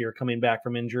last year coming back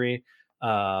from injury.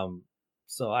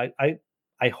 So I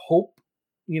hope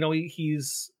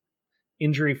he's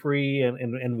injury free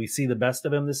and we see the best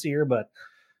of him this year, but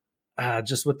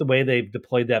just with the way they've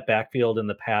deployed that backfield in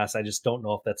the past, I just don't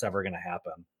know if that's ever going to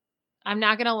happen. I'm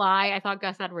not going to lie. I thought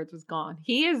Gus Edwards was gone.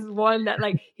 He is one that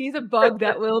he's a bug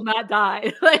that will not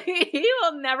die. He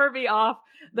will never be off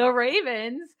the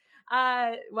Ravens.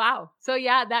 Wow. So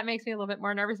yeah, that makes me a little bit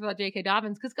more nervous about J.K.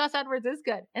 Dobbins because Gus Edwards is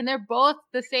good and they're both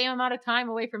the same amount of time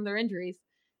away from their injuries.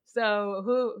 So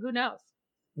who knows?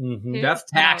 Mm-hmm. Gus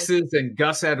Taxes and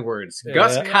Gus Edwards. Yeah.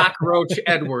 Gus Cockroach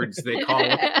Edwards, they call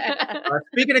it.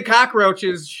 Speaking of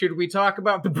cockroaches, should we talk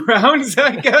about the Browns,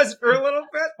 I guess, for a little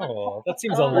bit? Oh, that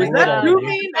seems a little... That's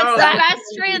the best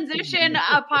transition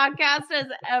a podcast has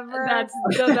ever... That's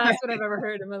the best one I've ever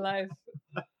heard in my life.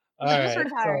 All right.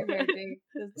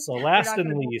 So last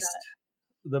and least,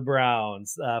 the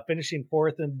Browns, finishing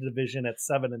fourth in the division at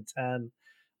 7-10.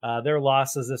 Their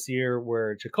losses this year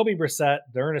were Jacoby Brissett,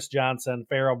 D'Ernest Johnson,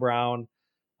 Pharaoh Brown,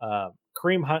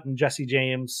 Kareem Hunt, and Jesse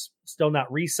James. Still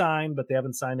not re-signed, but they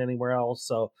haven't signed anywhere else,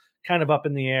 so kind of up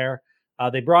in the air.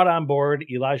 They brought on board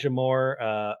Elijah Moore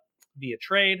via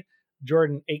trade,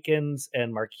 Jordan Akins,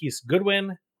 and Marquise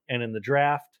Goodwin. And in the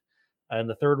draft, in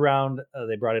the third round,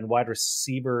 they brought in wide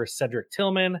receiver Cedric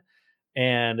Tillman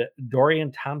and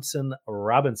Dorian Thompson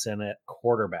Robinson at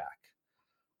quarterback.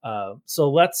 So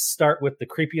let's start with the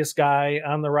creepiest guy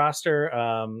on the roster,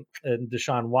 and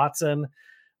Deshaun Watson.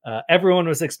 Everyone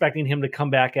was expecting him to come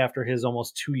back after his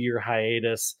almost 2-year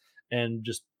hiatus and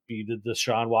just be the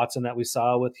Deshaun Watson that we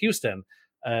saw with Houston.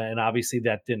 And obviously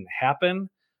that didn't happen.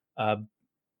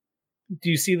 Do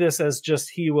you see this as just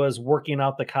he was working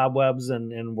out the cobwebs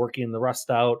and working the rust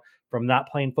out from not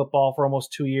playing football for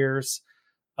almost 2 years?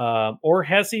 Or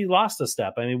has he lost a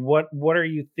step? I mean, what are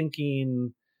you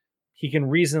thinking he can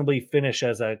reasonably finish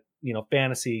as a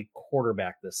fantasy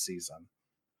quarterback this season?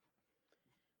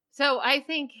 So I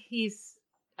think he's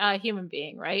a human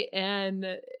being, right? And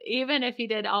even if he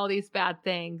did all these bad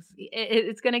things,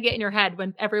 it's going to get in your head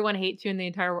when everyone hates you in the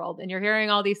entire world and you're hearing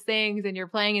all these things and you're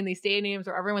playing in these stadiums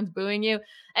where everyone's booing you.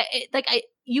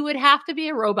 You would have to be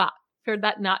a robot for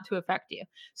that not to affect you.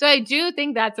 So I do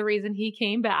think that's the reason he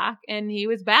came back, and he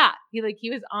was bad. He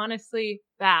was honestly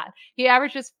bad. He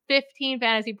averaged just 15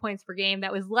 fantasy points per game.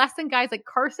 That was less than guys like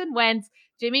Carson Wentz,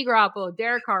 Jimmy Garoppolo,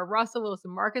 Derek Carr, Russell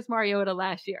Wilson, Marcus Mariota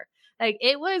last year.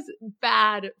 It was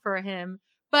bad for him.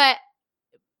 But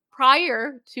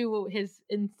prior to his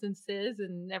instances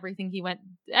and everything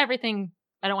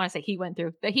I don't want to say he went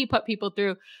through, that he put people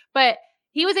through, but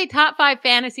he was a top 5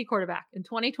 fantasy quarterback in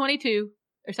 2020,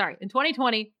 in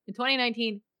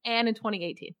 2019, and in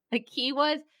 2018. He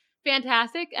was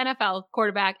fantastic NFL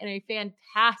quarterback and a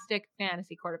fantastic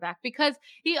fantasy quarterback because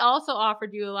he also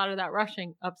offered you a lot of that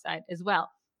rushing upside as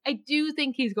well. I do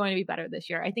think he's going to be better this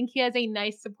year. I think he has a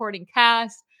nice supporting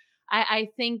cast. I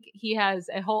think he has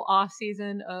a whole off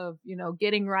season of,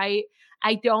 getting right.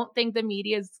 I don't think the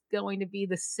media is going to be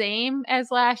the same as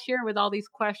last year with all these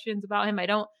questions about him. I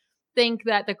don't think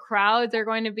that the crowds are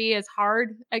going to be as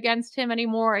hard against him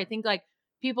anymore. I think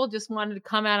people just wanted to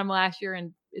come at him last year,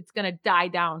 and it's going to die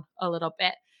down a little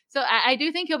bit. So I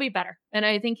do think he'll be better. And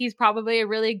I think he's probably a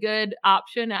really good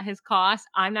option at his cost.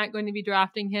 I'm not going to be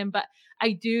drafting him, but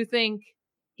I do think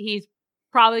he's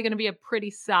probably going to be a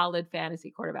pretty solid fantasy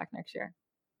quarterback next year.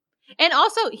 And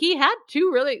also, he had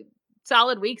 2 really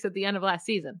solid weeks at the end of last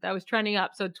season that was trending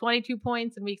up. So 22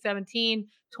 points in week 17,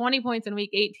 20 points in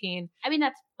week 18. I mean,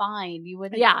 that's fine.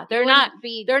 They're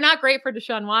not great for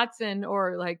Deshaun Watson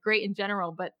or great in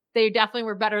general, but they definitely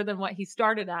were better than what he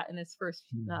started at in his first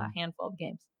handful of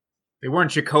games. They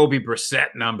weren't Jacoby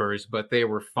Brissett numbers, but they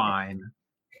were fine.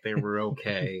 They were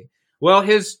okay. Well,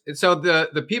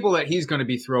 the people that he's going to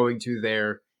be throwing to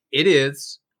there, it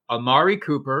is Amari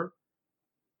Cooper.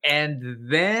 And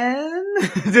then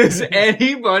does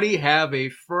anybody have a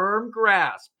firm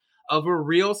grasp of a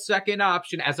real second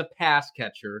option as a pass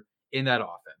catcher in that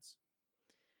offense?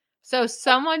 So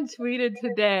someone tweeted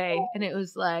today, and it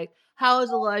was like, how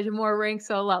is Elijah Moore ranked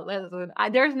so low? Listen,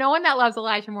 there's no one that loves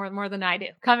Elijah Moore more than I do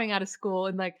coming out of school.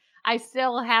 And I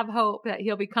still have hope that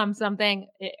he'll become something.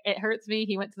 It hurts me.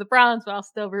 He went to the Browns, but I'll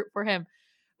still root for him.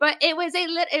 But it was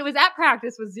at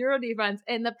practice with 0 defense,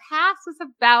 and the pass was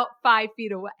about 5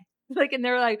 feet away. And they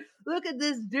were like, look at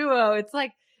this duo. It's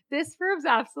this proves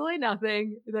absolutely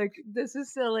nothing. This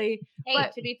is silly. Hey,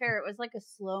 but to be fair, it was a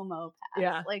slow-mo pass.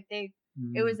 Yeah.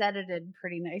 It was edited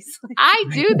pretty nicely. I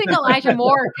do think Elijah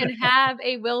Moore can have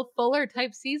a Will Fuller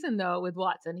type season though with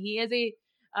Watson. He is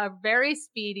a very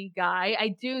speedy guy. I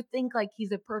do think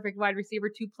he's a perfect wide receiver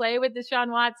to play with Deshaun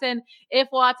Watson. If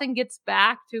Watson gets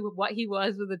back to what he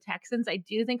was with the Texans, I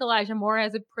do think Elijah Moore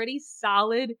has a pretty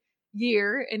solid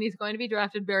year, and he's going to be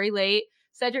drafted very late.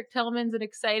 Cedric Tillman's an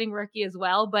exciting rookie as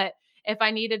well, but if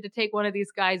I needed to take one of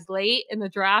these guys late in the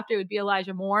draft, it would be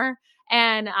Elijah Moore.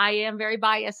 And I am very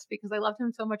biased because I loved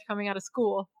him so much coming out of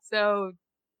school. So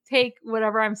take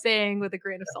whatever I'm saying with a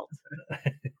grain of salt.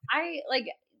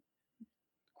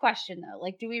 Question though,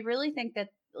 do we really think that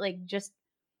just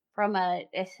from a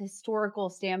historical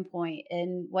standpoint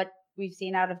and what we've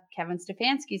seen out of Kevin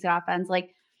Stefanski's offense,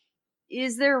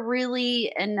 is there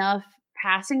really enough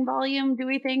passing volume, do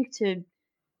we think, to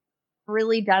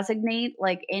really designate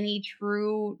any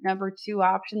true number 2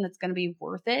 option that's going to be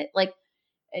worth it?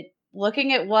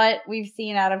 Looking at what we've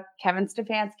seen out of Kevin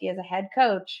Stefanski as a head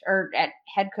coach or at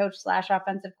head coach /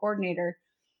 offensive coordinator,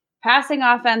 passing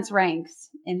offense ranks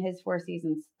in his 4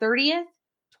 seasons 30th,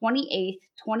 28th,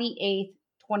 28th,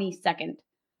 22nd.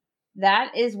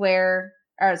 That is where,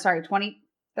 30th,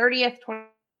 28th,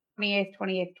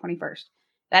 28th, 21st.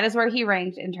 That is where he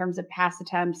ranked in terms of pass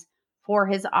attempts for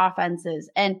his offenses.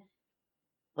 And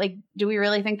do we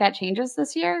really think that changes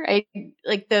this year?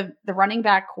 The running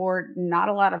back core, not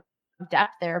a lot of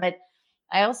depth there, but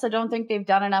I also don't think they've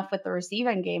done enough with the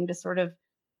receiving game to sort of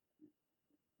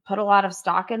put a lot of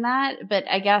stock in that. But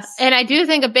I guess, and I do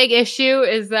think a big issue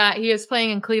is that he is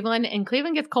playing in Cleveland, and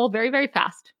Cleveland gets cold very, very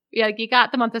fast. You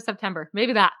got the month of September,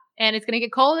 maybe that. and it's going to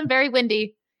get cold and very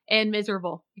windy and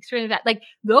miserable, extremely bad. Like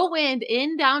the wind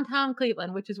in downtown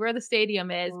Cleveland, which is where the stadium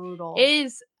is, Brutal.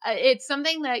 it's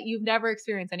something that you've never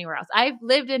experienced anywhere else. I've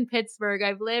lived in Pittsburgh.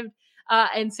 I've lived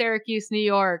in Syracuse, New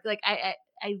York. Like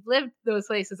I've lived those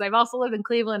places. I've also lived in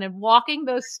Cleveland, and walking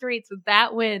those streets with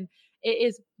that wind, it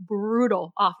is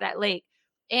brutal off that lake.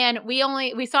 And we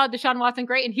saw Deshaun Watson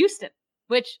great in Houston,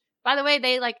 which, by the way,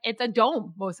 it's a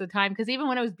dome most of the time, because even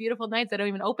when it was beautiful nights, they don't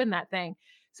even open that thing.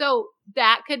 So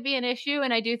that could be an issue.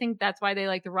 And I do think that's why they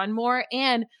like to run more.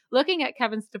 And looking at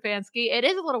Kevin Stefanski, it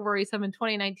is a little worrisome in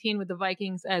 2019 with the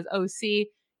Vikings as OC.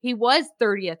 He was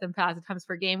 30th in pass attempts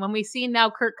per game, when we see now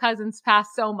Kirk Cousins pass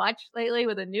so much lately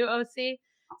with a new OC.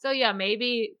 So yeah,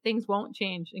 maybe things won't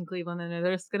change in Cleveland, and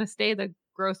they're just going to stay the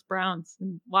gross Browns,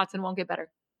 and Watson won't get better.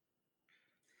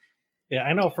 Yeah,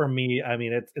 I know for me, I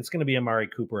mean, it's going to be Amari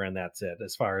Cooper, and that's it.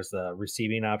 As far as the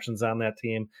receiving options on that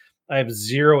team, I have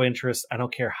zero interest. I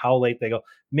don't care how late they go.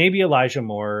 Maybe Elijah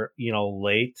Moore,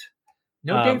 late.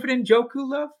 No David Njoku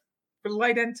love for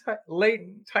late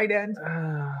tight end.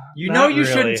 You really.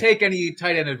 Shouldn't take any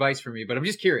tight end advice from me, but I'm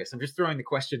just curious. I'm just throwing the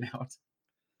question out.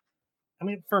 I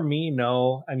mean, for me,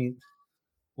 no. I mean,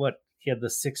 he had the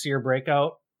 6-year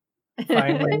breakout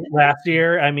finally last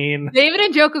year. I mean, David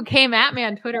Njoku came at me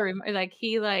on Twitter.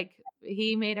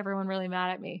 He made everyone really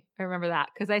mad at me. I remember that,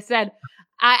 because I said,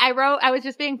 I was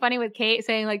just being funny with Kate,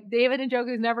 saying like David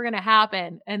Njoku is never going to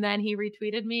happen, and then he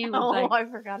retweeted me. I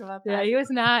forgot about that. Yeah, he was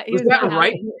not. Was that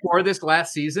right before this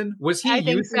last season? Was he? I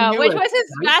think so. Which was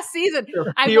his best season.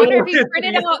 I wonder if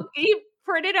he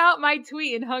printed out my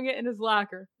tweet and hung it in his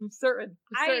locker. I'm certain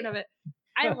of it.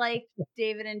 I like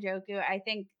David Njoku. I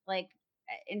think, like,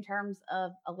 in terms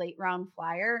of a late round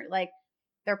flyer, like,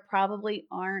 there probably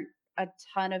aren't a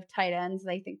ton of tight ends,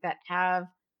 I think, that have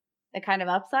the kind of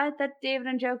upside that David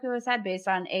Njoku has had, based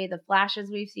on the flashes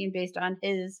we've seen, based on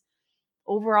his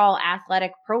overall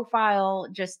athletic profile,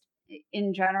 just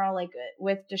in general. Like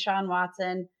with Deshaun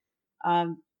Watson,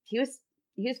 he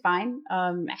was fine.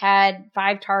 Had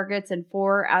 5 targets in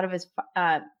 4 out of his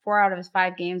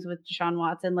 5 games with Deshaun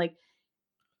Watson. Like,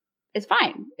 it's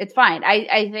fine. It's fine.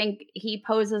 I think he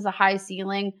poses a high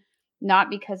ceiling, not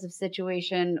because of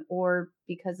situation or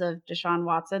because of Deshaun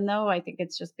Watson, though. I think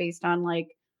it's just based on, like,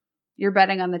 you're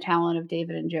betting on the talent of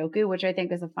David Njoku, which I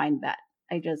think is a fine bet.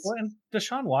 And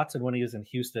Deshaun Watson, when he was in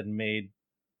Houston, made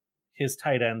his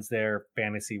tight ends there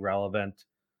fantasy relevant.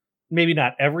 Maybe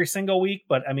not every single week,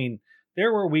 but I mean,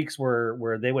 there were weeks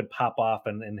where they would pop off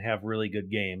and have really good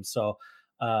games. So,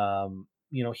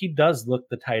 he does look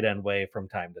the tight end way from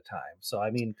time to time. So,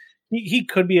 I mean, he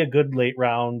could be a good late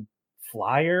round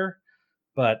flyer,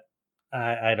 but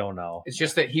I don't know. It's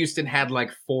just that Houston had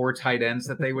like 4 tight ends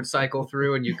that they would cycle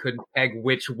through, and you couldn't peg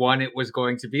which one it was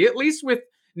going to be. At least with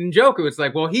Njoku, it's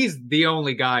like, well, he's the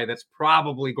only guy that's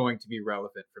probably going to be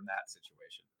relevant from that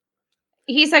situation.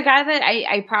 He's a guy that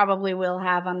I probably will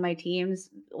have on my teams,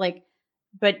 like,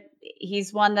 but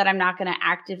he's one that I'm not going to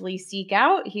actively seek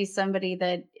out. He's somebody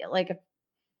that, like,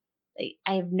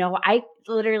 I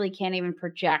literally can't even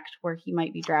project where he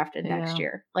might be drafted next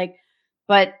year. Like,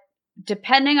 but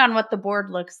depending on what the board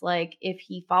looks like, if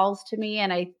he falls to me,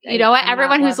 and you know what,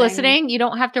 everyone who's listening, you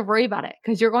don't have to worry about it,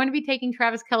 because you're going to be taking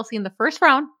Travis Kelce in the first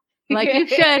round, like you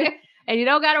should, and you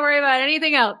don't got to worry about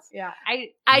anything else. Yeah,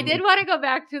 I did want to go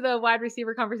back to the wide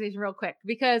receiver conversation real quick,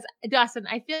 because Dustin,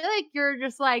 I feel like you're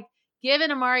just like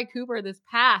giving Amari Cooper this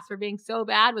pass for being so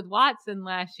bad with Watson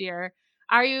last year.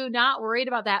 Are you not worried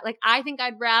about that? Like, I think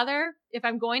I'd rather, if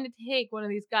I'm going to take one of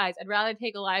these guys, I'd rather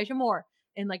take Elijah Moore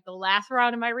in like the last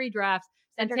round of my redrafts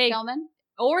and take Tillman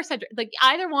or Cedric, like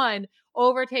either one,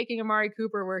 over taking Amari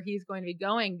Cooper where he's going to be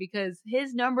going, because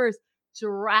his numbers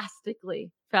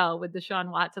drastically fell with Deshaun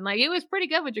Watson. Like, it was pretty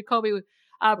good with Jacoby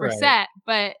Brissett, right,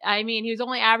 but I mean, he was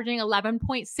only averaging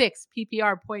 11.6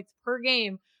 PPR points per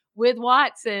game with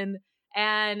Watson.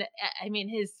 And I mean,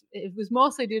 it was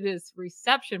mostly due to his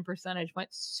reception percentage went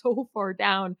so far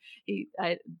down.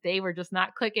 They were just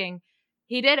not clicking.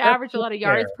 He did average a lot of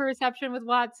yards per reception with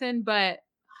Watson, but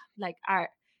like, are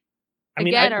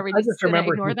we just going to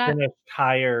ignore that? Finished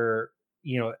higher,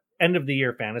 end of the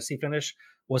year fantasy finish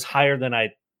was higher than I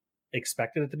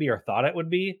expected it to be or thought it would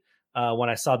be. When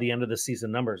I saw the end of the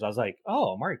season numbers, I was like,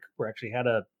 oh, Amari Cooper actually had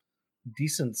a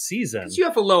decent season. Because you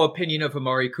have a low opinion of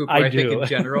Amari Cooper, I think, in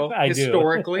general,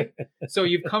 historically. So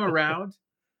you've come around,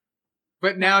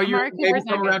 but now you're maybe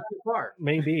come around too far.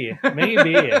 Maybe.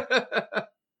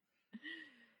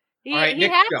 He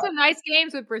had some nice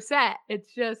games with Brissett.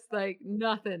 It's just like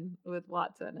nothing with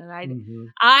Watson. And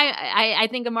I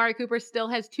think Amari Cooper still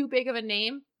has too big of a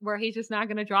name where he's just not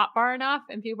going to drop far enough,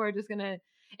 and people are just going to.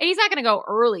 And he's not going to go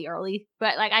early,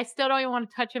 but like I still don't even want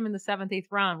to touch him in the 7th, 8th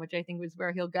round, which I think was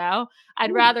where he'll go.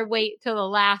 I'd rather wait till the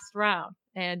last round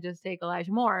and just take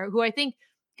Elijah Moore, who I think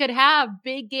could have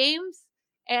big games.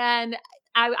 And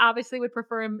I obviously would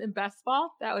prefer him in best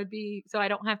ball. That would be so I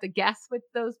don't have to guess what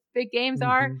those big games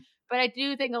are. But I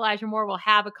do think Elijah Moore will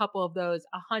have a couple of those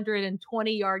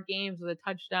 120-yard games with a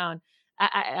touchdown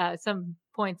at some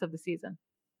points of the season.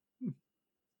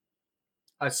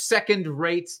 A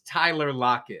second-rate Tyler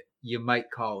Lockett, you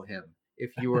might call him,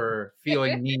 if you were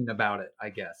feeling mean about it, I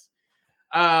guess.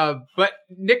 But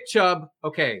Nick Chubb,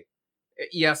 okay,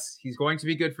 yes, he's going to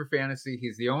be good for fantasy.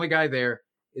 He's the only guy there.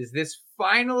 Is this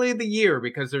finally the year?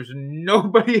 Because there's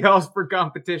nobody else for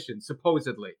competition,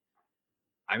 supposedly.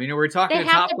 I mean, we're talking. They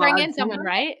have to bring in someone,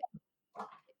 right?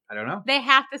 I don't know. They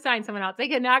have to sign someone else. They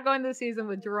cannot go into the season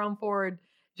with Jerome Ford,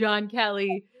 John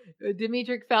Kelly,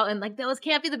 Demetric Felton. Like those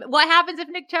can't be the. What happens if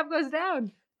Nick Chubb goes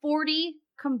down? 40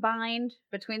 combined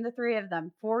between the three of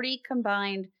them. 40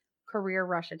 combined career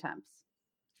rush attempts.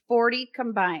 40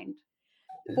 combined.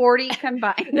 40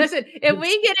 combined. Listen, if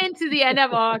we get into the end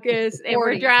of August and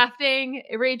we're 40. drafting,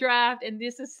 redraft, and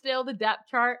this is still the depth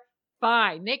chart,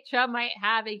 fine. Nick Chubb might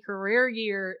have a career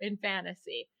year in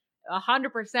fantasy,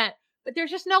 100%. But there's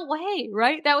just no way,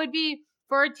 right? That would be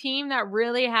for a team that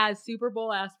really has Super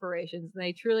Bowl aspirations and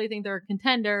they truly think they're a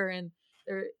contender. And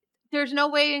there's no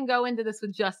way you can go into this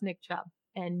with just Nick Chubb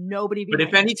and nobody. But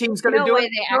if any team's going to do it,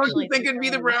 don't you think it'd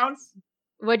be the Browns?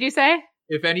 What'd you say?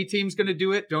 If any team's going to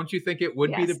do it, don't you think it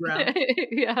would be the Browns?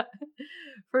 Yeah,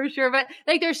 for sure. But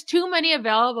like, there's too many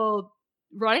available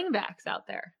running backs out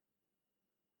there.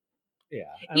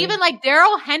 Yeah. Even like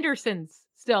Darrell Henderson's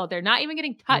still, they're not even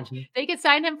getting touched. They could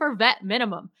sign him for vet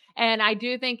minimum. And I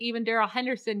do think even Darrell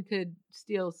Henderson could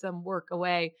steal some work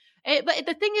away. But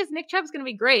the thing is, Nick Chubb's going to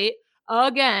be great.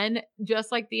 Again,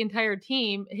 just like the entire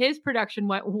team, his production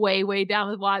went way, way down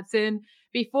with Watson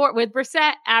before, with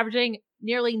Brissett averaging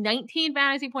nearly 19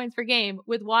 fantasy points per game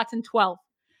with Watson 12.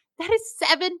 That is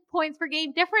 7 points per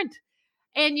game different.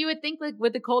 And you would think like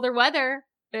with the colder weather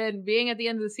and being at the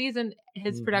end of the season,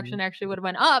 his production actually would have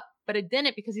went up, but it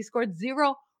didn't because he scored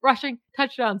 0 rushing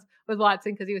touchdowns with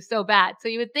Watson because he was so bad. So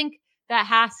you would think that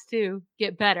has to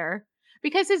get better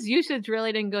because his usage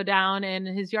really didn't go down and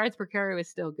his yards per carry was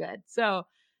still good. So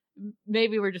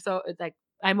maybe we're just like,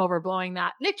 I'm overblowing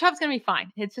that. Nick Chubb's going to be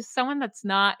fine. It's just someone that's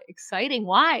not exciting.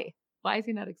 Why? Why is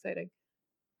he not exciting?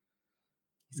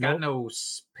 He's got no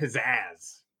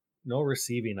pizzazz. No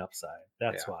receiving upside.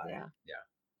 That's why.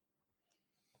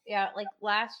 Yeah, like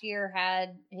last year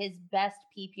had his best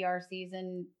PPR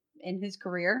season in his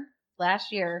career.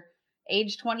 Last year,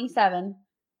 age 27,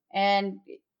 and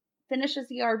finishes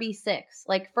the RB6.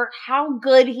 Like for how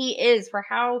good he is, for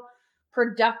how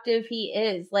productive he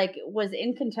is, like was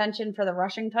in contention for the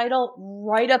rushing title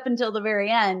right up until the very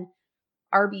end.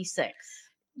 RB6.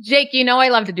 Jake, you know I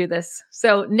love to do this.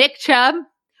 So Nick Chubb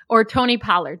or Tony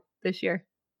Pollard this year?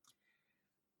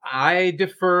 I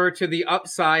defer to the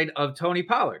upside of Tony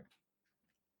Pollard.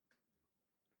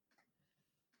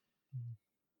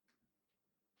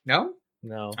 No?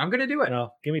 No. I'm going to do it.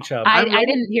 No, give me Chubb. I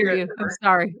didn't hear you. I'm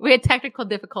sorry. We had technical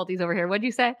difficulties over here. What'd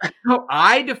you say? No,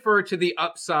 I defer to the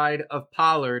upside of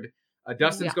Pollard.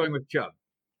 Dustin's going with Chubb.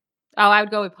 Oh, I would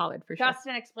go with Pollard for sure.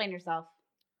 Dustin, explain yourself.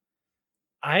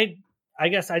 I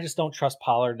guess I just don't trust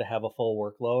Pollard to have a full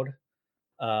workload.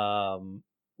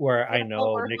 Where I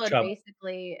know Nick Chubb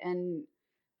basically, and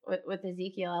with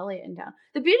Ezekiel Elliott in town.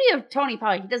 The beauty of Tony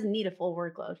Pollard, he doesn't need a full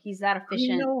workload. He's that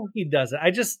efficient. No, he doesn't.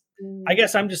 I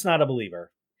guess I'm just not a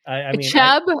believer. I mean,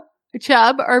 Chubb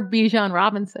or Bijan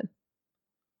Robinson.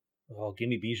 Oh, give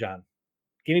me Bijan.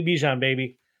 Give me Bijan,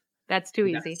 baby. That's too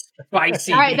easy.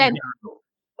 Spicy. All right, then.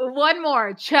 One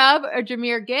more. Chubb or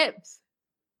Jahmyr Gibbs?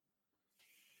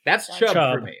 That's Chubb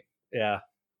for me. Yeah.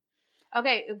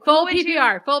 Okay. Full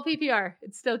PPR. Full PPR.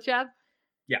 It's still Chubb?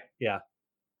 Yeah.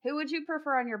 Who would you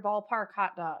prefer on your ballpark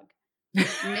hot dog?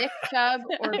 Nick Chubb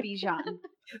or Bijan?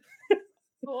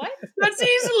 What? That's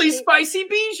easily spicy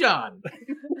Bijan.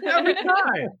 Every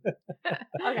time. Okay.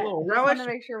 I want to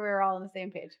make sure we're all on the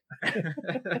same page.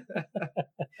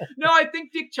 No, I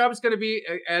think Nick Chubb's going to be,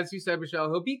 as you said, Michelle,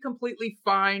 he'll be completely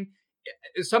fine.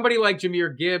 Somebody like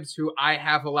Jahmyr Gibbs, who I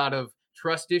have a lot of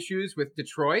trust issues with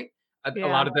Detroit. A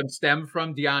lot of them stem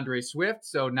from DeAndre Swift,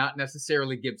 so not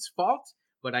necessarily Gibbs' fault,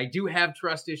 but I do have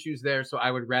trust issues there, so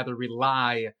I would rather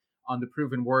rely on the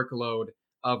proven workload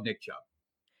of Nick Chubb.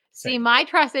 See, my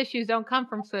trust issues don't come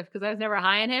from Swift because I was never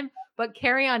high on him, but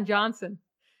Kerryon Johnson.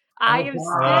 I am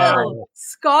still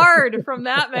scarred from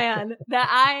that man.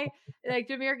 That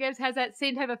Jahmyr Gibbs has that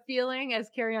same type of feeling as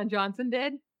Kerryon Johnson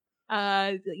did.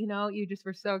 You just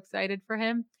were so excited for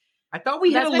him. I thought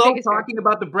we hit That's a my low biggest fear. talking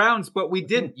about the Browns, but we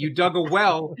didn't. You dug a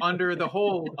well under the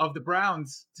hole of the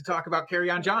Browns to talk about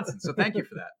Kerryon Johnson. So thank you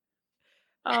for that.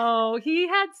 Oh, he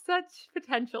had such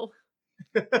potential.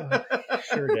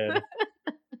 Sure did.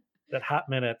 That hot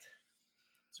minute.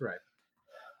 That's right.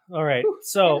 All right.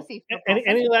 So, Fantasy football,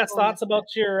 any such a last cool thoughts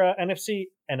initiative.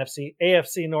 about your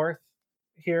AFC North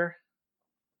here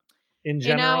in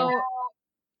general?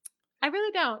 I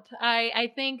really don't.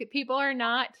 I think people are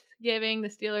not giving the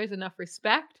Steelers enough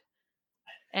respect.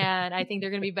 And I think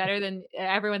they're going to be better than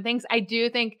everyone thinks. I do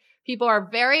think people are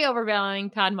very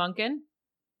overvaluing Todd Monken.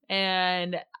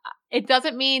 And it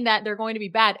doesn't mean that they're going to be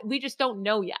bad. We just don't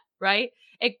know yet, right?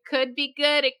 It could be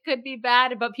good. It could be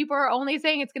bad. But people are only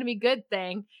saying it's going to be good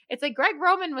thing. It's like Greg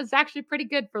Roman was actually pretty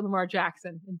good for Lamar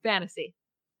Jackson in fantasy.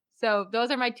 So those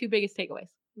are my two biggest takeaways.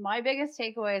 My biggest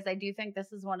takeaway is I do think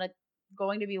this is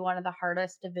going to be one of the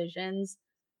hardest divisions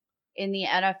in the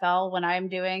NFL when I'm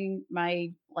doing my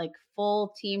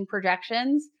full team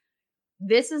projections.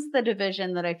 This is the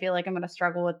division that I feel like I'm going to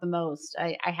struggle with the most.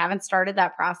 I haven't started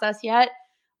that process yet,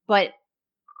 but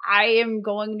I am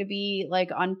going to be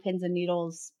on pins and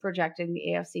needles projecting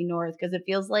the AFC North because it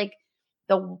feels like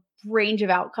the range of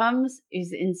outcomes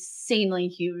is insanely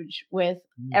huge with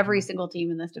every single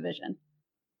team in this division.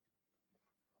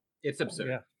 It's absurd.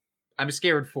 Yeah. I'm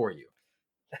scared for you.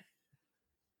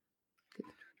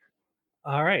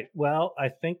 All right. Well, I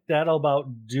think that'll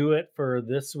about do it for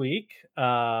this week.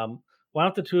 Why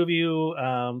don't the two of you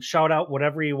shout out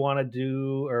whatever you want to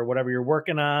do or whatever you're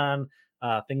working on,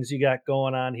 things you got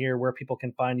going on here, where people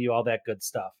can find you, all that good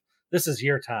stuff. This is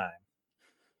your time.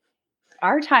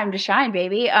 Our time to shine,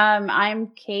 baby. I'm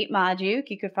Kate Majuk.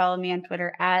 You could follow me on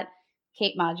Twitter at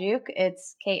Kate Majuk.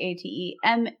 It's KateMagdzuk.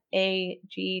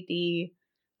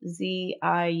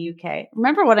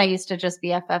 Remember when I used to just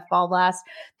be FF Ball Blast?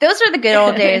 Those are the good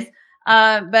old days.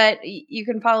 But you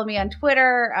can follow me on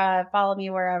Twitter, follow me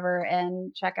wherever,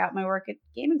 and check out my work at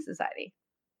Gaming Society.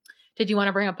 Did you want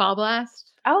to bring up Ball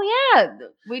Blast? Oh, yeah.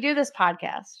 We do this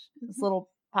podcast, this little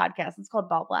podcast. It's called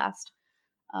Ball Blast.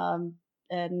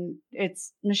 And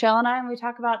it's Michelle and I, and we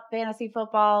talk about fantasy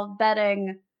football,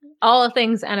 betting. All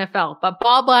things NFL. But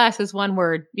Ball Blast is one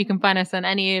word. You can find us on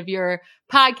any of your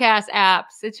podcast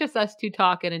apps. It's just us two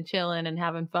talking and chilling and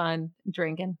having fun and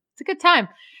drinking. It's a good time.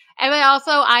 And then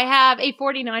also, I have a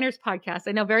 49ers podcast.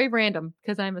 I know, very random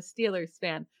because I'm a Steelers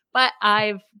fan, but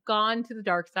I've gone to the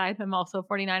dark side. I'm also a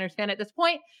 49ers fan at this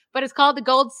point, but it's called The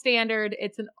Gold Standard.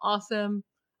 It's an awesome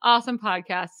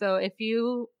podcast. So if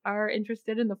you are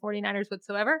interested in the 49ers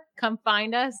whatsoever, come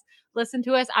find us, listen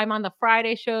to us. I'm on the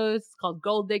Friday shows. It's called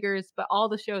Gold Diggers, but all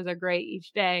the shows are great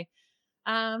each day.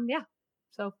 Yeah.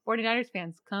 So 49ers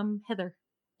fans, come hither.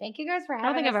 Thank you guys for I don't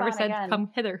having think us I've ever on said again. come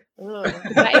hither. Ugh.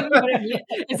 Is that even what it means?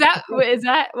 Is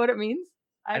that what it means?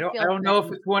 I feel don't know if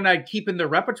threatened. it's one I'd keep in the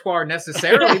repertoire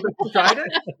necessarily, but you tried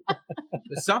it.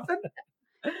 There's something.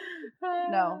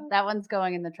 No, that one's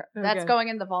going in the that's Okay. going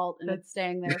in the vault and That's- it's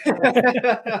staying there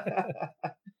forever.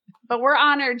 But we're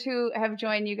honored to have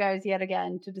joined you guys yet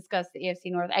again to discuss the AFC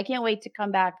North. I can't wait to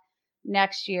come back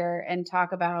next year and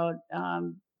talk about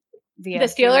the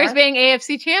AFC Steelers North. being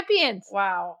AFC champions.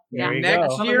 Wow. There you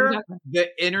Next go. year, the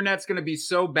internet's going to be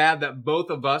so bad that both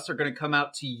of us are going to come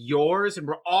out to yours and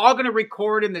we're all going to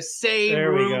record in the same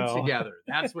There we room go. together.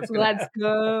 That's what's going to Let's happen.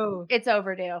 go. It's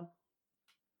overdue.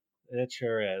 It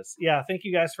sure is. Yeah. Thank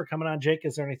you guys for coming on. Jake,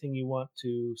 is there anything you want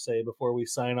to say before we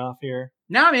sign off here?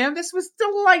 Now, man, this was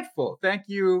delightful. Thank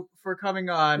you for coming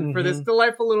on for this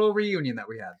delightful little reunion that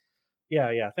we had.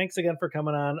 Yeah. Thanks again for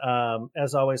coming on.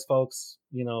 As always, folks,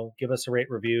 give us a rate,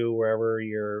 review wherever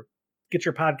get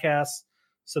your podcasts.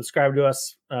 Subscribe to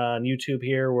us on YouTube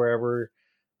here, wherever,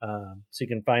 so you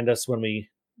can find us when we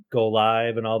go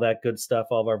live and all that good stuff,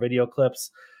 all of our video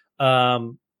clips.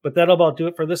 But that'll about do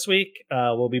it for this week.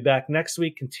 We'll be back next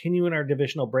week, continuing our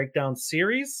divisional breakdown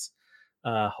series.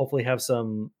 Hopefully have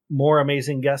some more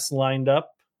amazing guests lined up.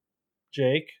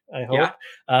 Jake, I hope.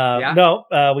 Yeah. No,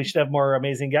 we should have more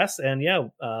amazing guests. And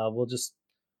we'll just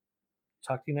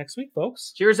talk to you next week,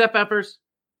 folks. Cheers, FFers.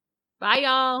 Bye,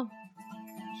 y'all.